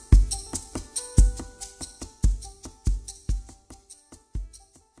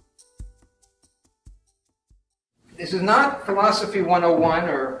 This is not Philosophy 101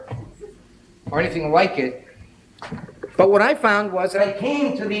 or anything like it. But what I found was that I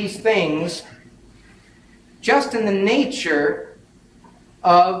came to these things just in the nature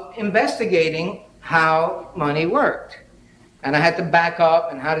of investigating how money worked. And I had to back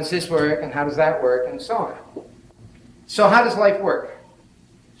up, and how does this work, and how does that work, and so on. So how does life work?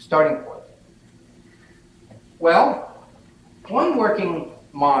 Starting point. Well, one working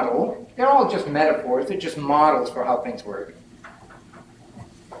model, they're all just metaphors, they're just models for how things work,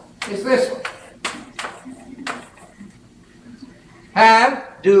 is this one. Have,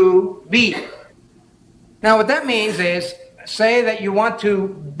 do, be. Now what that means is, say that you want to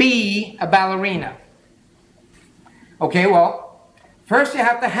be a ballerina. Okay, well, first you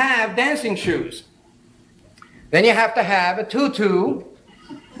have to have dancing shoes. Then you have to have a tutu.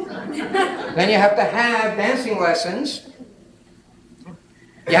 Then you have to have dancing lessons.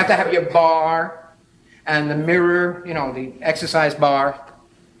 You have to have your bar and the mirror, you know, the exercise bar.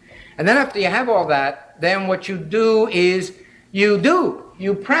 And then after you have all that, then what you do is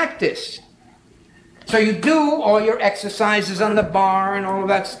you practice. So you do all your exercises on the bar and all of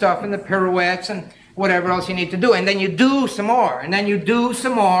that stuff and the pirouettes and whatever else you need to do. And then you do some more, and then you do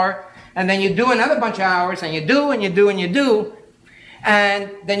some more, and then you do another bunch of hours, and you do, and you do, and you do. And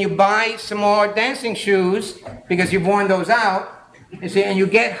then you buy some more dancing shoes because you've worn those out. You see, and you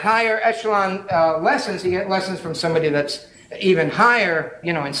get higher echelon lessons. You get lessons from somebody that's even higher,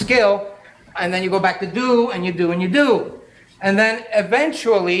 you know, in skill. And then you go back to do, and you do, and you do. And then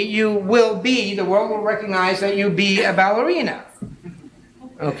eventually you will be, the world will recognize that you be a ballerina.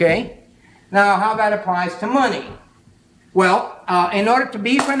 Okay? Now, how that applies to money. Well, in order to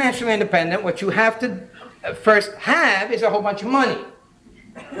be financially independent, what you have to first have is a whole bunch of money.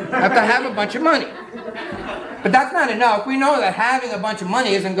 You have to have a bunch of money. But that's not enough. We know that having a bunch of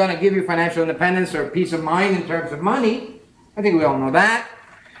money isn't going to give you financial independence or peace of mind in terms of money. I think we all know that.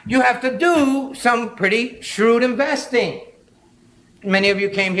 You have to do some pretty shrewd investing. Many of you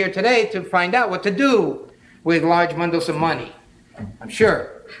came here today to find out what to do with large bundles of money. I'm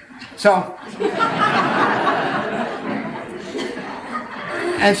sure. So,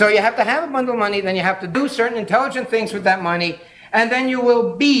 and so you have to have a bundle of money, then you have to do certain intelligent things with that money, and then you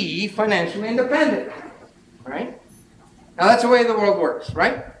will be financially independent. Right? Now that's the way the world works,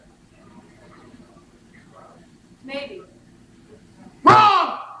 right? Maybe.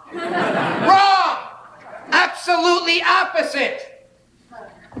 Wrong! Wrong! Absolutely opposite.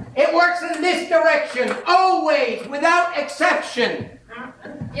 It works in this direction, always, without exception.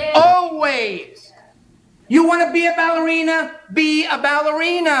 Yay. Always. You want to be a ballerina? Be a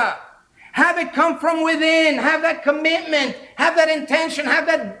ballerina. Have it come from within. Have that commitment. Have that intention. Have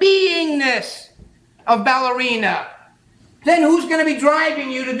that beingness. of ballerina, then who's going to be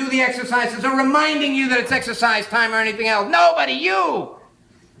driving you to do the exercises or reminding you that it's exercise time or anything else? Nobody, you.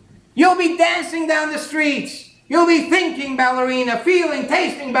 You'll be dancing down the streets. You'll be thinking ballerina, feeling,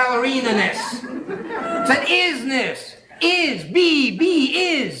 tasting ballerina-ness. It's an isness. Is, be,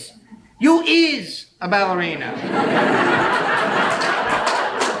 is. You is a ballerina.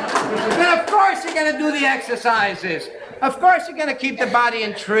 Then of course you're going to do the exercises. Of course you're going to keep the body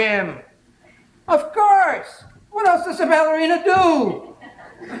in trim. Of course. What else does a ballerina do?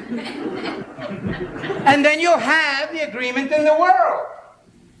 And then you'll have the agreement in the world.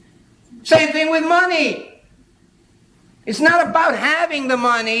 Same thing with money. It's not about having the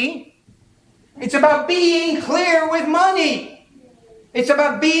money. It's about being clear with money. It's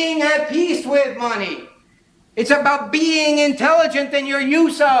about being at peace with money. It's about being intelligent in your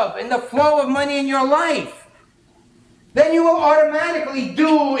use of, in the flow of money in your life. Then you will automatically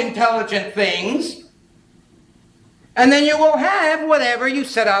do intelligent things. And then you will have whatever you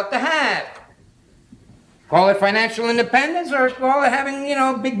set out to have. Call it financial independence or call it having,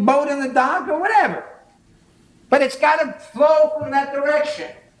 a big boat in the dock or whatever. But it's got to flow from that direction.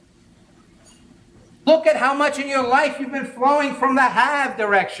 Look at how much in your life you've been flowing from the have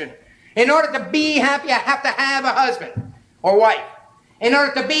direction. In order to be happy, I have to have a husband or wife. In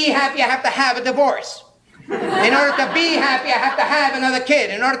order to be happy, I have to have a divorce. In order to be happy, I have to have another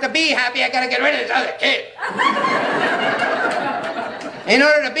kid. In order to be happy, I got to get rid of this other kid. In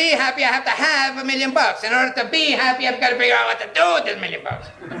order to be happy, I have to have $1 million. In order to be happy, I've got to figure out what to do with this $1 million.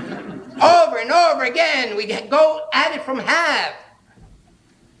 Over and over again, we go at it from have.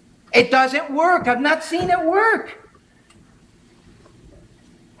 It doesn't work. I've not seen it work.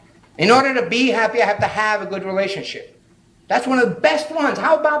 In order to be happy, I have to have a good relationship. That's one of the best ones.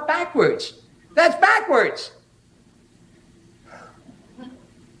 How about backwards? That's backwards.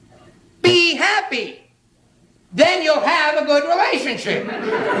 Be happy. Then you'll have a good relationship.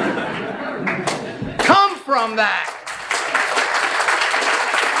 Come from that.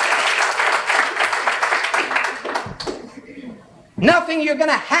 Nothing you're going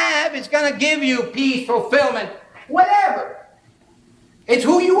to have is going to give you peace, fulfillment, whatever. It's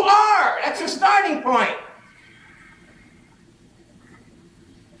who you are. That's the starting point.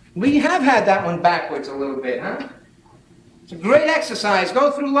 We have had that one backwards a little bit, huh? It's a great exercise. Go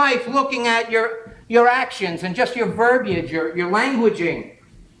through life looking at your actions and just your verbiage, your languaging.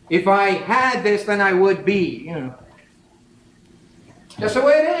 If I had this, then I would be, Just the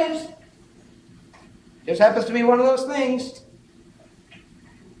way it is. Just happens to be one of those things.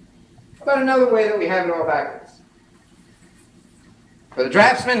 But another way that we have it all backwards. For the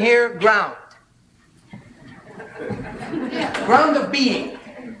draftsman here, ground. Ground of being,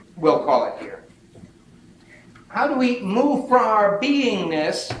 we'll call it here. How do we move from our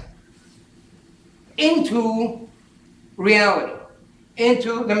beingness into reality,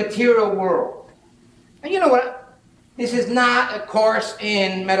 into the material world? And you know what? This is not a course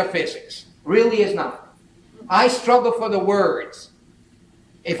in metaphysics. Really is not. I struggle for the words.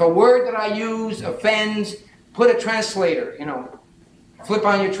 If a word that I use offends, put a translator, flip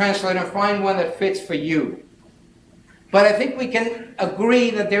on your translator and find one that fits for you. But I think we can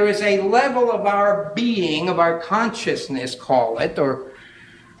agree that there is a level of our being, of our consciousness, call it, or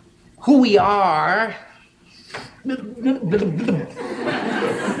who we are. There isn't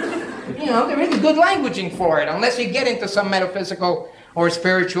good languaging for it unless you get into some metaphysical or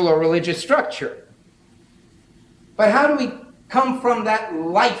spiritual or religious structure. But how do we come from that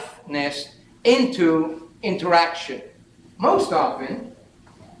lifeness into interaction? Most often,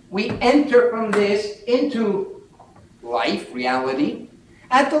 we enter from this into life, reality,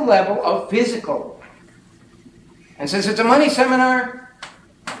 at the level of physical. And since it's a money seminar,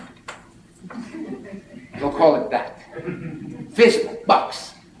 we'll call it that. Physical,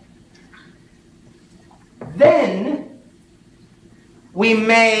 bucks. Then, we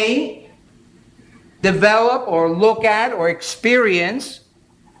may develop or look at or experience,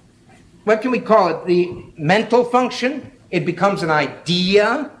 what can we call it? The mental function. It becomes an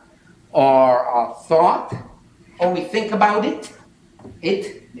idea or a thought, or we think about it.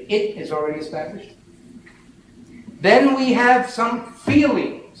 It is already established. Then we have some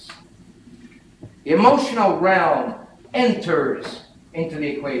feelings. The emotional realm enters into the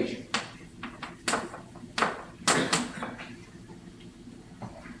equation.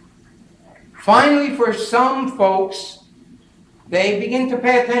 Finally, for some folks, they begin to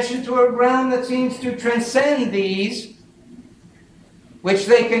pay attention to a realm that seems to transcend these, which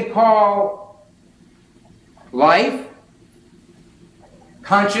they can call life,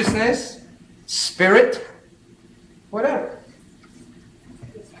 consciousness, spirit, whatever.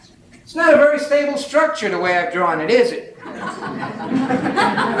 It's not a very stable structure the way I've drawn it, is it?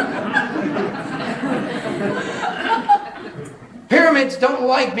 Pyramids don't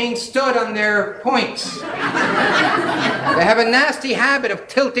like being stood on their points. They have a nasty habit of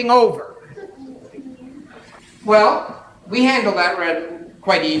tilting over. Well, we handle that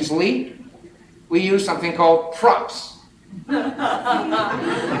quite easily. We use something called props.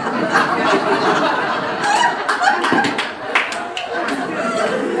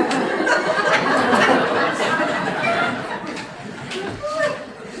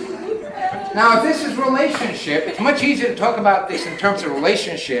 Now, if this is relationship, it's much easier to talk about this in terms of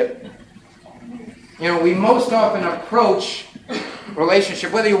relationship. You know, we most often approach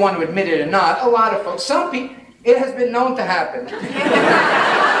relationship, whether you want to admit it or not, a lot of folks, some people, it has been known to happen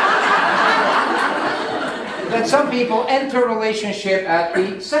that some people enter a relationship at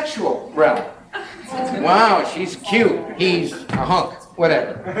the sexual realm. Wow, she's cute, he's a hunk,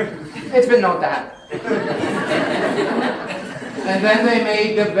 whatever. It's been known to happen. And then they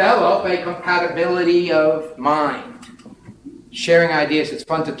may develop a compatibility of mind, sharing ideas. It's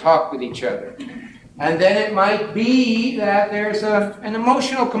fun to talk with each other. And then it might be that there's an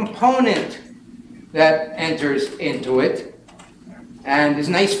emotional component that enters into it, and there's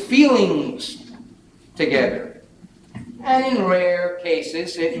nice feelings together. And in rare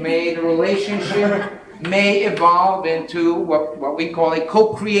cases, the relationship may evolve into what we call a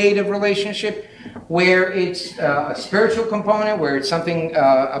co-creative relationship, where it's a spiritual component, where it's something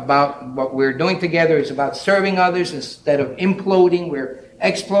about what we're doing together is about serving others instead of imploding, we're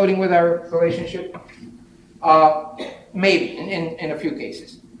exploding with our relationship. Maybe, in a few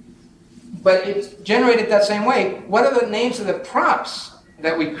cases. But it's generated that same way. What are the names of the props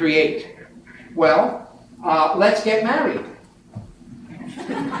that we create? Well, let's get married.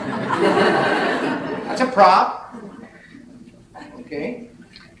 That's a prop. Okay.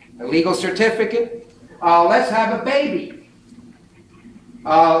 A legal certificate. Let's have a baby.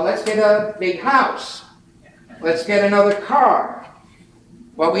 Let's get a big house. Let's get another car.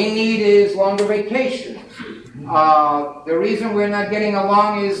 What we need is longer vacations. The reason we're not getting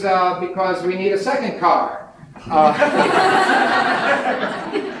along is because we need a second car.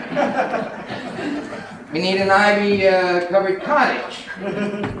 We need an ivy-covered cottage.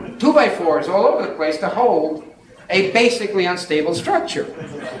 2x4s all over the place to hold a basically unstable structure.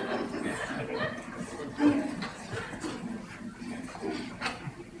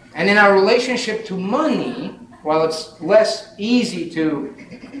 And in our relationship to money, while it's less easy to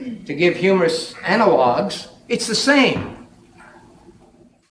give humorous analogs, it's the same.